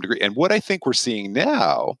to some degree. And what I think we're seeing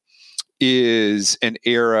now is an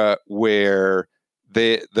era where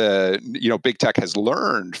the big tech has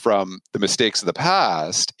learned from the mistakes of the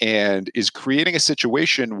past and is creating a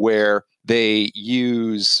situation where they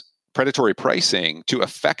use predatory pricing to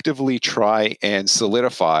effectively try and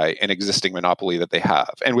solidify an existing monopoly that they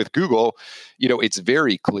have. And with Google, it's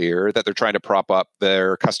very clear that they're trying to prop up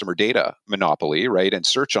their customer data monopoly, right, and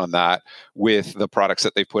search on that with the products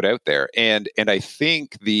that they put out there. And I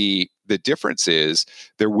think the difference is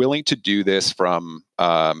they're willing to do this from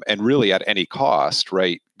and really at any cost,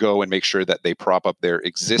 right? Go and make sure that they prop up their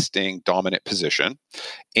existing dominant position.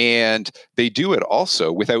 And they do it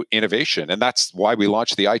also without innovation. And that's why we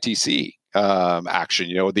launched the ITC action,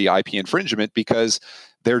 the IP infringement, because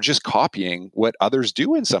they're just copying what others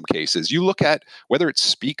do in some cases. You look at whether it's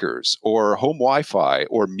speakers or home Wi-Fi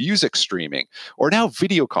or music streaming or now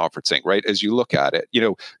video conferencing, right? As you look at it,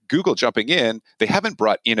 Google jumping in, they haven't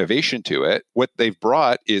brought innovation to it. What they've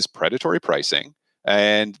brought is predatory pricing,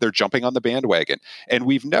 and they're jumping on the bandwagon. And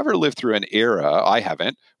we've never lived through an era, I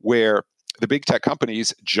haven't, where the big tech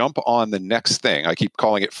companies jump on the next thing. I keep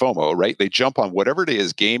calling it FOMO, right? They jump on whatever it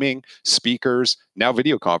is, gaming, speakers, now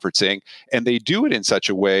video conferencing, and they do it in such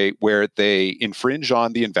a way where they infringe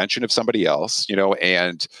on the invention of somebody else,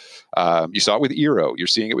 and you saw it with Eero. You're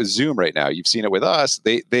seeing it with Zoom right now. You've seen it with us.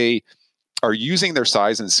 They are using their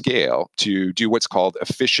size and scale to do what's called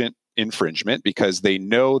efficient infringement, because they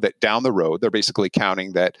know that down the road, they're basically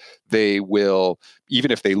counting that they will, even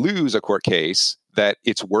if they lose a court case, that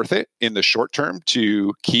it's worth it in the short term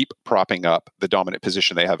to keep propping up the dominant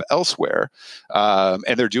position they have elsewhere.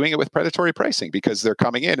 And they're doing it with predatory pricing because they're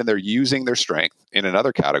coming in and they're using their strength in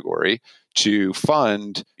another category to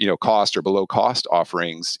fund, cost or below cost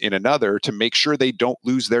offerings in another to make sure they don't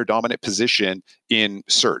lose their dominant position in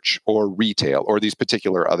search or retail or these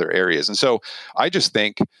particular other areas. And so I just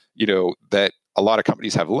think, that a lot of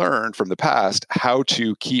companies have learned from the past how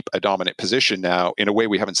to keep a dominant position now in a way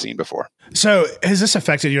we haven't seen before. So has this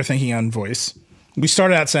affected your thinking on voice? We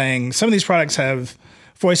started out saying some of these products have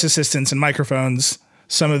voice assistants and microphones.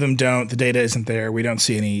 Some of them don't. The data isn't there. We don't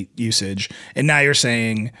see any usage. And now you're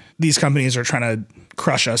saying these companies are trying to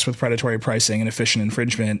crush us with predatory pricing and efficient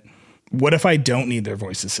infringement. What if I don't need their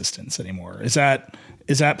voice assistants anymore? Is that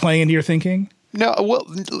playing into your thinking? No, well,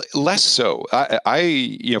 less so.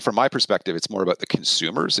 I from my perspective, it's more about the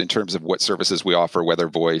consumers in terms of what services we offer, whether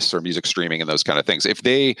voice or music streaming and those kind of things. If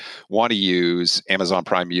they want to use Amazon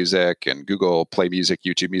Prime Music and Google Play Music,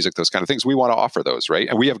 YouTube Music, those kind of things, we want to offer those, right?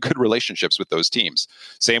 And we have good relationships with those teams.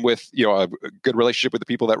 Same with, a good relationship with the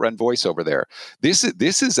people that run voice over there. This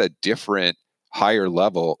is a different, higher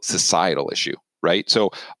level societal issue. Right. So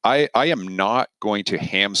I am not going to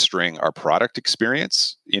hamstring our product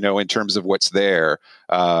experience, in terms of what's there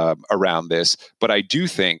around this. But I do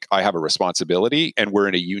think I have a responsibility, and we're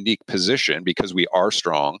in a unique position because we are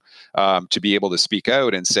strong to be able to speak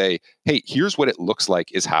out and say, hey, here's what it looks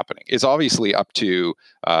like is happening. It's obviously up to,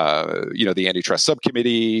 the antitrust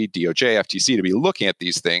subcommittee, DOJ, FTC to be looking at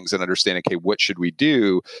these things and understanding, okay, what should we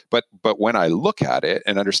do? But when I look at it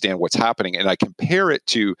and understand what's happening and I compare it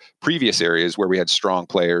to previous areas where we had strong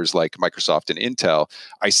players like Microsoft and Intel,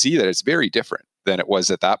 I see that it's very different than it was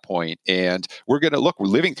at that point. And we're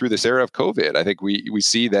living through this era of COVID. I think we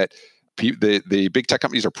see that the big tech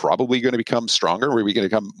companies are probably going to become stronger. We're going to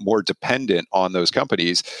become more dependent on those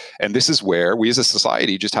companies. And this is where we as a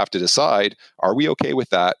society just have to decide, are we okay with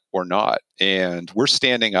that or not? And we're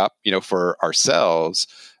standing up, for ourselves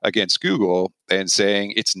against Google and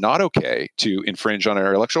saying it's not okay to infringe on our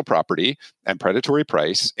intellectual property and predatory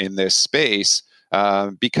price in this space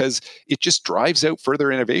because it just drives out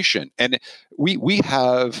further innovation. And we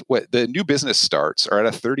have the new business starts are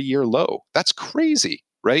at a 30-year low. That's crazy.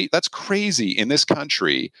 Right? That's crazy in this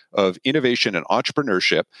country of innovation and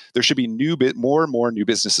entrepreneurship. There should be more and more new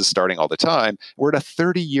businesses starting all the time. We're at a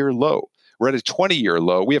 30-year low. We're at a 20-year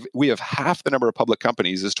low. We have half the number of public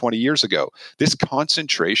companies as 20 years ago. This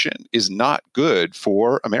concentration is not good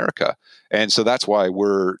for America. And so that's why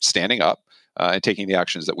we're standing up and taking the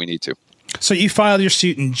actions that we need to. So you filed your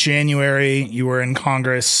suit in January. You were in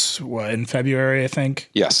Congress in February, I think?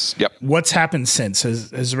 Yes. Yep. What's happened since?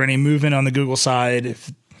 Has there any movement on the Google side?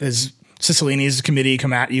 Has Cicilline's committee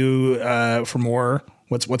come at you for more?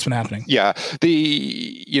 What's been happening? Yeah,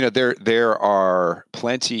 there are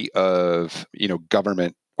plenty of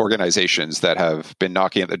government organizations that have been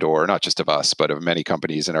knocking at the door, not just of us, but of many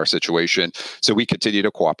companies in our situation. So we continue to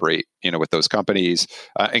cooperate, with those companies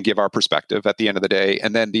and give our perspective at the end of the day.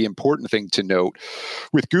 And then the important thing to note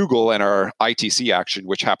with Google and our ITC action,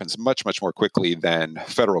 which happens much, much more quickly than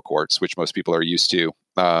federal courts, which most people are used to.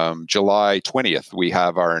 July 20th, we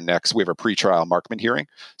have a pretrial Markman hearing.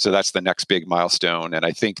 So that's the next big milestone. And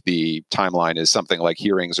I think the timeline is something like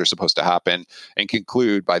hearings are supposed to happen and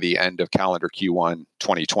conclude by the end of calendar Q1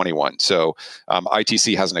 2021. So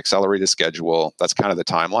ITC has an accelerated schedule. That's kind of the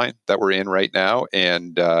timeline that we're in right now.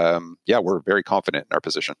 And we're very confident in our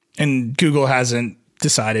position. And Google hasn't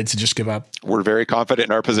decided to just give up? We're very confident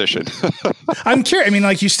in our position. I'm curious. I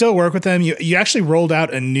mean, you still work with them. You actually rolled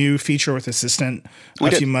out a new feature with Assistant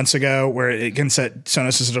a few months ago where it can set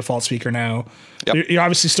Sonos as a default speaker now. Yep. You're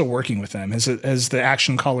obviously still working with them. Has the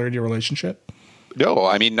action colored your relationship? No,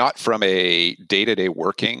 I mean, not from a day-to-day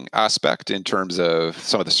working aspect in terms of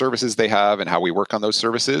some of the services they have and how we work on those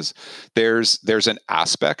services. There's an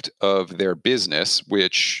aspect of their business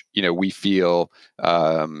which, we feel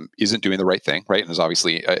isn't doing the right thing, right? And is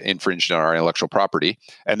obviously infringed on our intellectual property.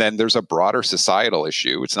 And then there's a broader societal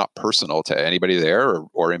issue. It's not personal to anybody there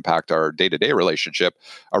or impact our day-to-day relationship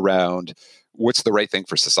around what's the right thing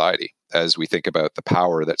for society as we think about the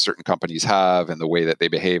power that certain companies have and the way that they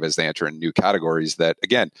behave as they enter in new categories that,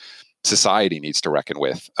 again, society needs to reckon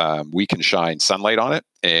with. We can shine sunlight on it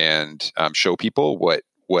and show people what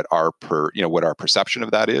our perception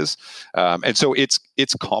of that is. And so it's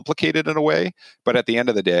complicated in a way, but at the end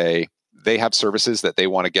of the day, they have services that they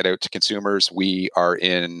want to get out to consumers. We are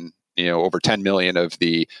in over 10 million of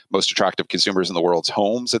the most attractive consumers in the world's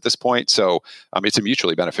homes at this point. So it's a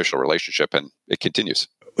mutually beneficial relationship, and it continues.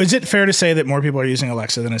 Is it fair to say that more people are using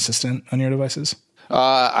Alexa than Assistant on your devices?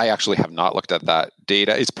 I actually have not looked at that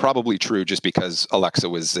data. It's probably true just because Alexa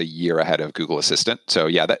was a year ahead of Google Assistant. So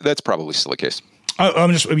yeah, that's probably still the case.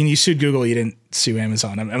 You sued Google, you didn't sue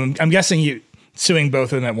Amazon. I'm guessing suing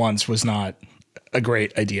both of them at once was not a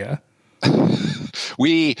great idea.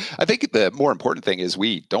 I think the more important thing is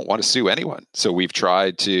we don't want to sue anyone. So we've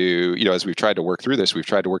tried to, as we've tried to work through this, we've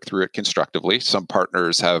tried to work through it constructively. Some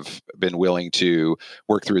partners have been willing to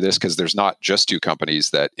work through this because there's not just two companies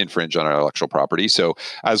that infringe on our intellectual property. So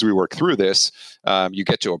as we work through this, you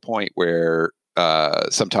get to a point where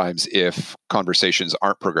sometimes if conversations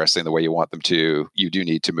aren't progressing the way you want them to, you do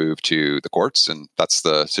need to move to the courts. And that's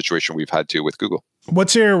the situation we've had to with Google.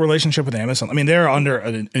 What's your relationship with Amazon? I mean, they're under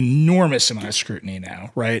an enormous amount of scrutiny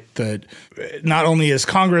now, right? That not only is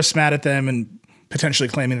Congress mad at them and potentially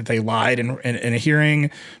claiming that they lied in a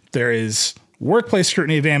hearing, there is workplace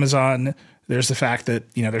scrutiny of Amazon. There's the fact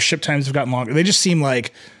that, their ship times have gotten longer. They just seem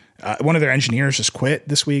like one of their engineers just quit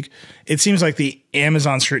this week. It seems like the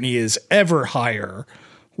Amazon scrutiny is ever higher.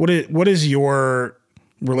 What is your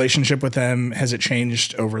relationship with them? Has it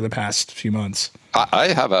changed over the past few months? I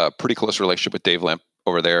have a pretty close relationship with Dave Limp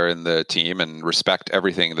over there in the team and respect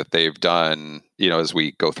everything that they've done, as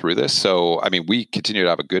we go through this. So, I mean, we continue to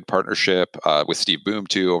have a good partnership with Steve Boom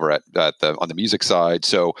too over on the music side.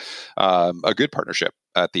 So, a good partnership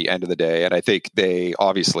at the end of the day. And I think they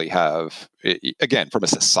obviously have, again, from a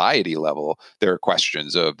society level, there are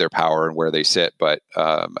questions of their power and where they sit. But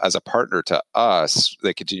as a partner to us,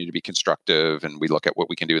 they continue to be constructive, and we look at what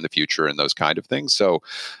we can do in the future and those kind of things. So,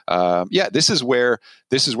 this is where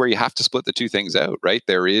you have to split the two things out, right?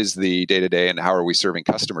 There is the day-to-day and how are we serving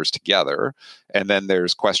customers together. And then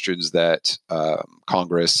there's questions that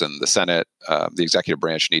Congress and the Senate, the executive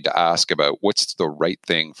branch need to ask about what's the right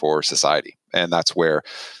thing for society. And that's where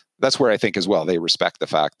I think as well, they respect the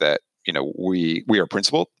fact that, we are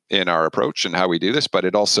principled in our approach and how we do this, but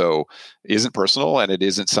it also isn't personal and it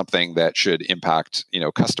isn't something that should impact,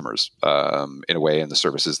 customers in a way in the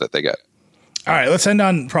services that they get. All right, let's end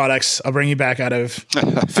on products. I'll bring you back out of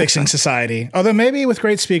fixing society. Although maybe with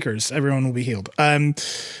great speakers, everyone will be healed.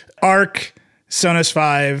 Arc, Sonos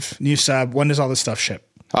 5, new sub. When does all this stuff ship?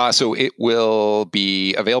 So it will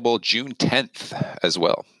be available June 10th as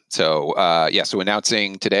well. So so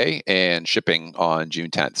announcing today and shipping on June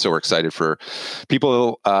 10th. So we're excited for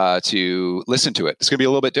people to listen to it. It's going to be a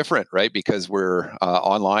little bit different, right? Because we're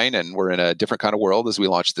online and we're in a different kind of world as we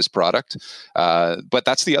launch this product. But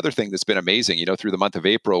that's the other thing that's been amazing. Through the month of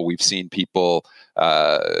April, we've seen people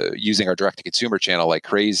using our direct-to-consumer channel like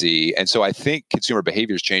crazy. And so I think consumer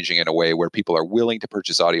behavior is changing in a way where people are willing to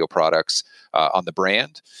purchase audio products on the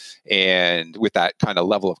brand. And with that kind of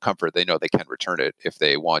level of comfort, they know they can return it if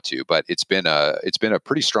they want to. But it's been a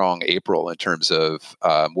pretty strong April in terms of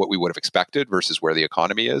what we would have expected versus where the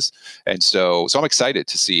economy is. And so I'm excited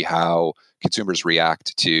to see how consumers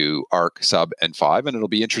react to Arc, Sub, and 5. And it'll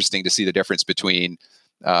be interesting to see the difference between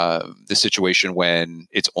the situation when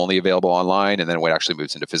it's only available online and then when it actually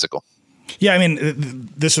moves into physical. Yeah, I mean,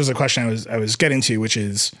 this was a question I was getting to, which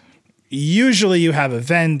is usually you have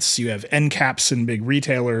events, you have end caps in big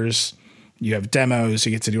retailers, you have demos,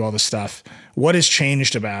 you get to do all this stuff. What has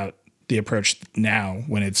changed about the approach now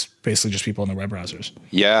when it's basically just people in the web browsers?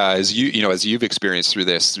 Yeah, as you've experienced through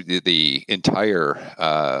this, the entire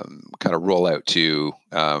kind of rollout to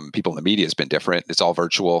people in the media has been different. It's all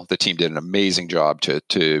virtual. The team did an amazing job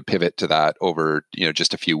to pivot to that over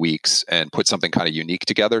just a few weeks and put something kind of unique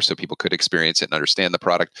together so people could experience it and understand the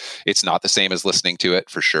product. It's not the same as listening to it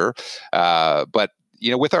for sure, but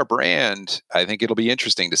with our brand, I think it'll be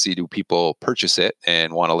interesting to see, do people purchase it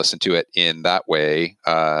and want to listen to it in that way?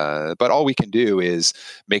 But all we can do is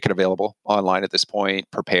make it available online at this point,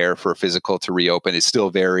 prepare for physical to reopen. It's still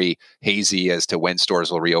very hazy as to when stores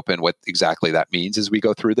will reopen, what exactly that means as we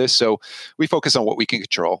go through this. So we focus on what we can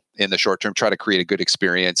control in the short term, try to create a good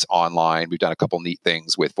experience online. We've done a couple neat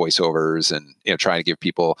things with voiceovers and trying to give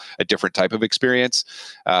people a different type of experience.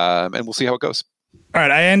 And we'll see how it goes. All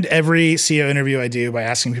right. I end every CEO interview I do by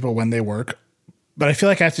asking people when they work, but I feel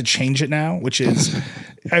like I have to change it now, which is,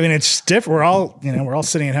 I mean, it's different. We're all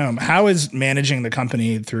sitting at home. How is managing the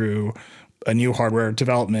company through a new hardware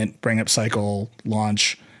development, bring up cycle,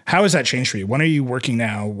 launch? How has that changed for you? When are you working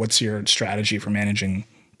now? What's your strategy for managing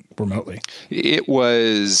remotely? It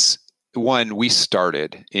was one, we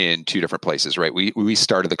started in two different places, right? We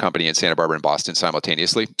started the company in Santa Barbara and Boston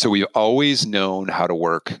simultaneously. So we've always known how to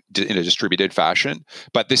work in a distributed fashion,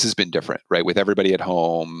 but this has been different, right? With everybody at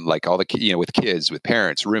home, like all the, with kids, with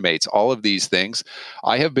parents, roommates, all of these things.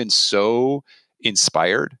 I have been so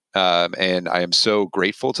inspired and I am so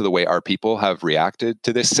grateful to the way our people have reacted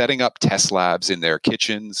to this, setting up test labs in their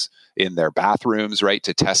kitchens, in their bathrooms, right,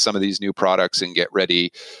 to test some of these new products and get ready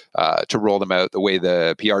to roll them out, the way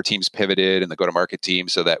the PR teams pivoted and the go-to-market team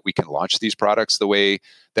so that we can launch these products the way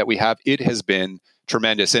that we have. It has been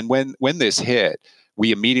tremendous. And when this hit,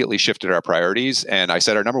 we immediately shifted our priorities. And I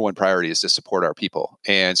said our number one priority is to support our people.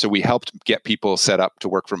 And so we helped get people set up to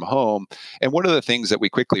work from home. And one of the things that we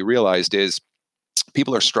quickly realized is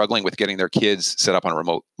people are struggling with getting their kids set up on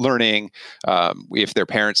remote learning, if their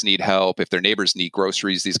parents need help, if their neighbors need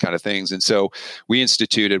groceries, these kind of things. And so we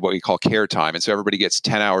instituted what we call care time. And so everybody gets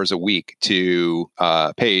 10 hours a week to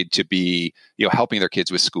paid to be helping their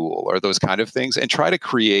kids with school or those kind of things, and try to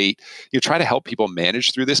create, try to help people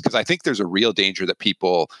manage through this, because I think there's a real danger that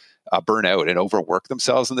people burn out and overwork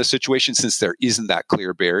themselves in this situation, since there isn't that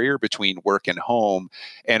clear barrier between work and home.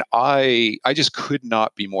 And I just could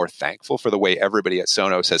not be more thankful for the way everybody at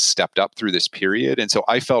Sonos has stepped up through this period. And so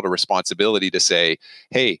I felt a responsibility to say,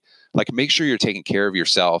 hey, make sure you're taking care of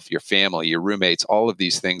yourself, your family, your roommates, all of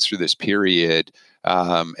these things through this period.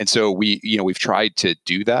 And so we've tried to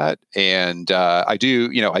do that. And I do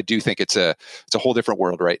think it's a whole different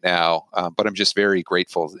world right now. But I'm just very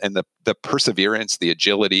grateful. And the perseverance, the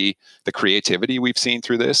agility, the creativity we've seen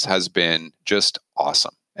through this has been just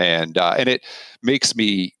awesome. And it makes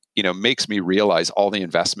me realize all the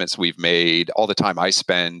investments we've made, all the time I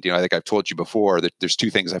spend. I think I've told you before that there's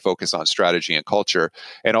two things I focus on: strategy and culture.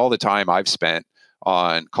 And all the time I've spent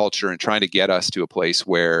on culture and trying to get us to a place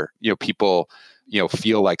where people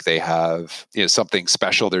feel like they have something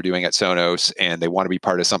special they're doing at Sonos, and they want to be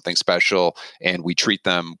part of something special, and we treat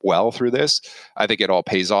them well through this. I think it all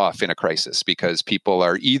pays off in a crisis, because people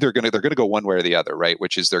are either they're going to go one way or the other, right?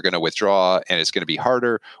 Which is they're going to withdraw and it's going to be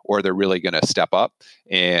harder, or they're really going to step up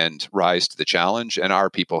and rise to the challenge. And our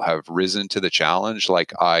people have risen to the challenge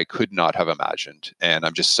like I could not have imagined. And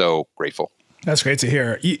I'm just so grateful. That's great to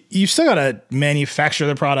hear. You still got to manufacture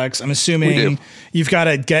the products. I'm assuming you've got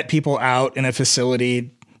to get people out in a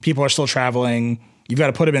facility. People are still traveling. You've got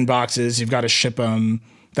to put them in boxes. You've got to ship them.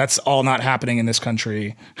 That's all not happening in this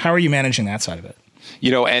country. How are you managing that side of it?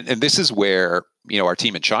 And this is where, our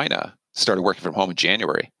team in China started working from home in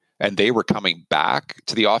January. and they were coming back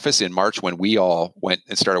to the office in March when we all went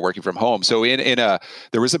and started working from home. So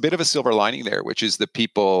there was a bit of a silver lining there, which is the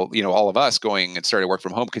people, all of us going and started work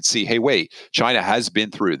from home could see, hey, wait, China has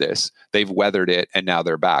been through this. They've weathered it, and now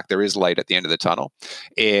they're back. There is light at the end of the tunnel.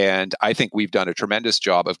 And I think we've done a tremendous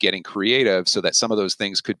job of getting creative so that some of those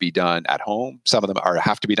things could be done at home. Some of them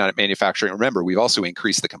have to be done at manufacturing. Remember, we've also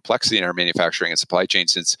increased the complexity in our manufacturing and supply chain,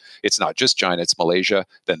 since it's not just China, it's Malaysia.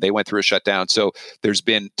 Then they went through a shutdown. So there's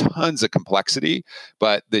been tons of complexity,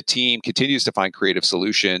 but the team continues to find creative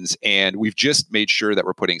solutions. And we've just made sure that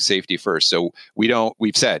we're putting safety first. So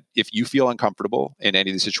we've said, if you feel uncomfortable in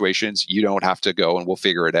any of these situations, you don't have to go, and we'll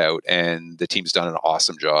figure it out. And the team's done an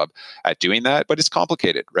awesome job at doing that, but it's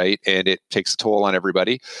complicated, right? And it takes a toll on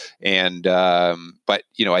everybody. And, but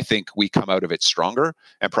I think we come out of it stronger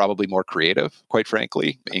and probably more creative, quite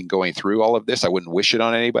frankly, in going through all of this. I wouldn't wish it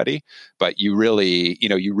on anybody, but you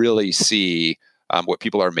really see what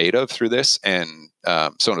people are made of through this. And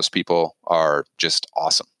Sonos people are just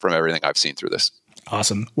awesome from everything I've seen through this.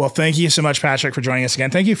 Awesome. Well, thank you so much, Patrick, for joining us again.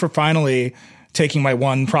 Thank you for finally taking my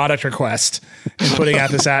one product request and putting out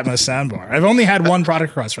this Atmos soundbar. I've only had one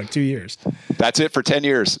product request for like 2 years. That's it for 10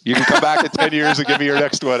 years. You can come back in 10 years and give me your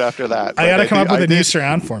next one after that. I got to come up with a new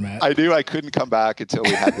surround format. I knew I couldn't come back until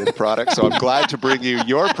we had this product. So I'm glad to bring you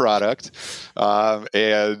your product.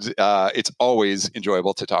 And it's always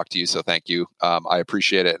enjoyable to talk to you. So thank you. I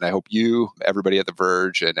appreciate it. And I hope you, everybody at The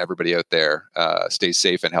Verge, and everybody out there stays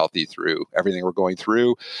safe and healthy through everything we're going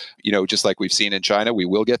through. Just like we've seen in China, we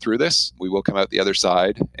will get through this. We will come out the other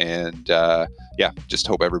side. And just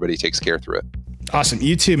hope everybody takes care through it. Awesome.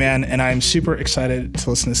 You too, man. And I'm super excited to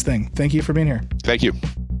listen to this thing. Thank you for being here. Thank you.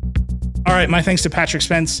 All right. My thanks to Patrick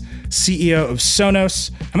Spence, CEO of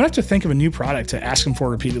Sonos. I'm going to have to think of a new product to ask him for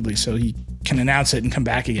repeatedly so he can announce it and come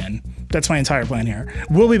back again. That's my entire plan here.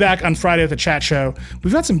 We'll be back on Friday with a chat show.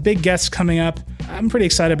 We've got some big guests coming up. I'm pretty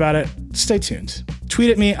excited about it. Stay tuned. Tweet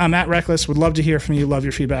at me. I'm @Reckless. Would love to hear from you. Love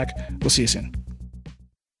your feedback. We'll see you soon.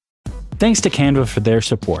 Thanks to Canva for their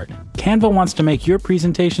support. Canva wants to make your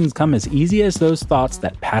presentations come as easy as those thoughts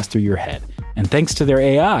that pass through your head. And thanks to their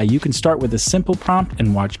AI, you can start with a simple prompt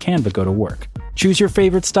and watch Canva go to work. Choose your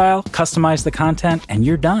favorite style, customize the content, and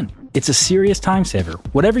you're done. It's a serious time saver.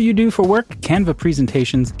 Whatever you do for work, Canva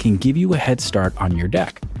presentations can give you a head start on your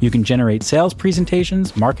deck. You can generate sales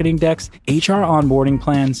presentations, marketing decks, HR onboarding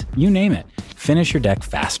plans, you name it. Finish your deck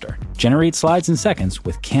faster. Generate slides in seconds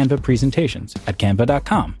with Canva presentations at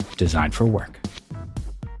canva.com. Designed for work.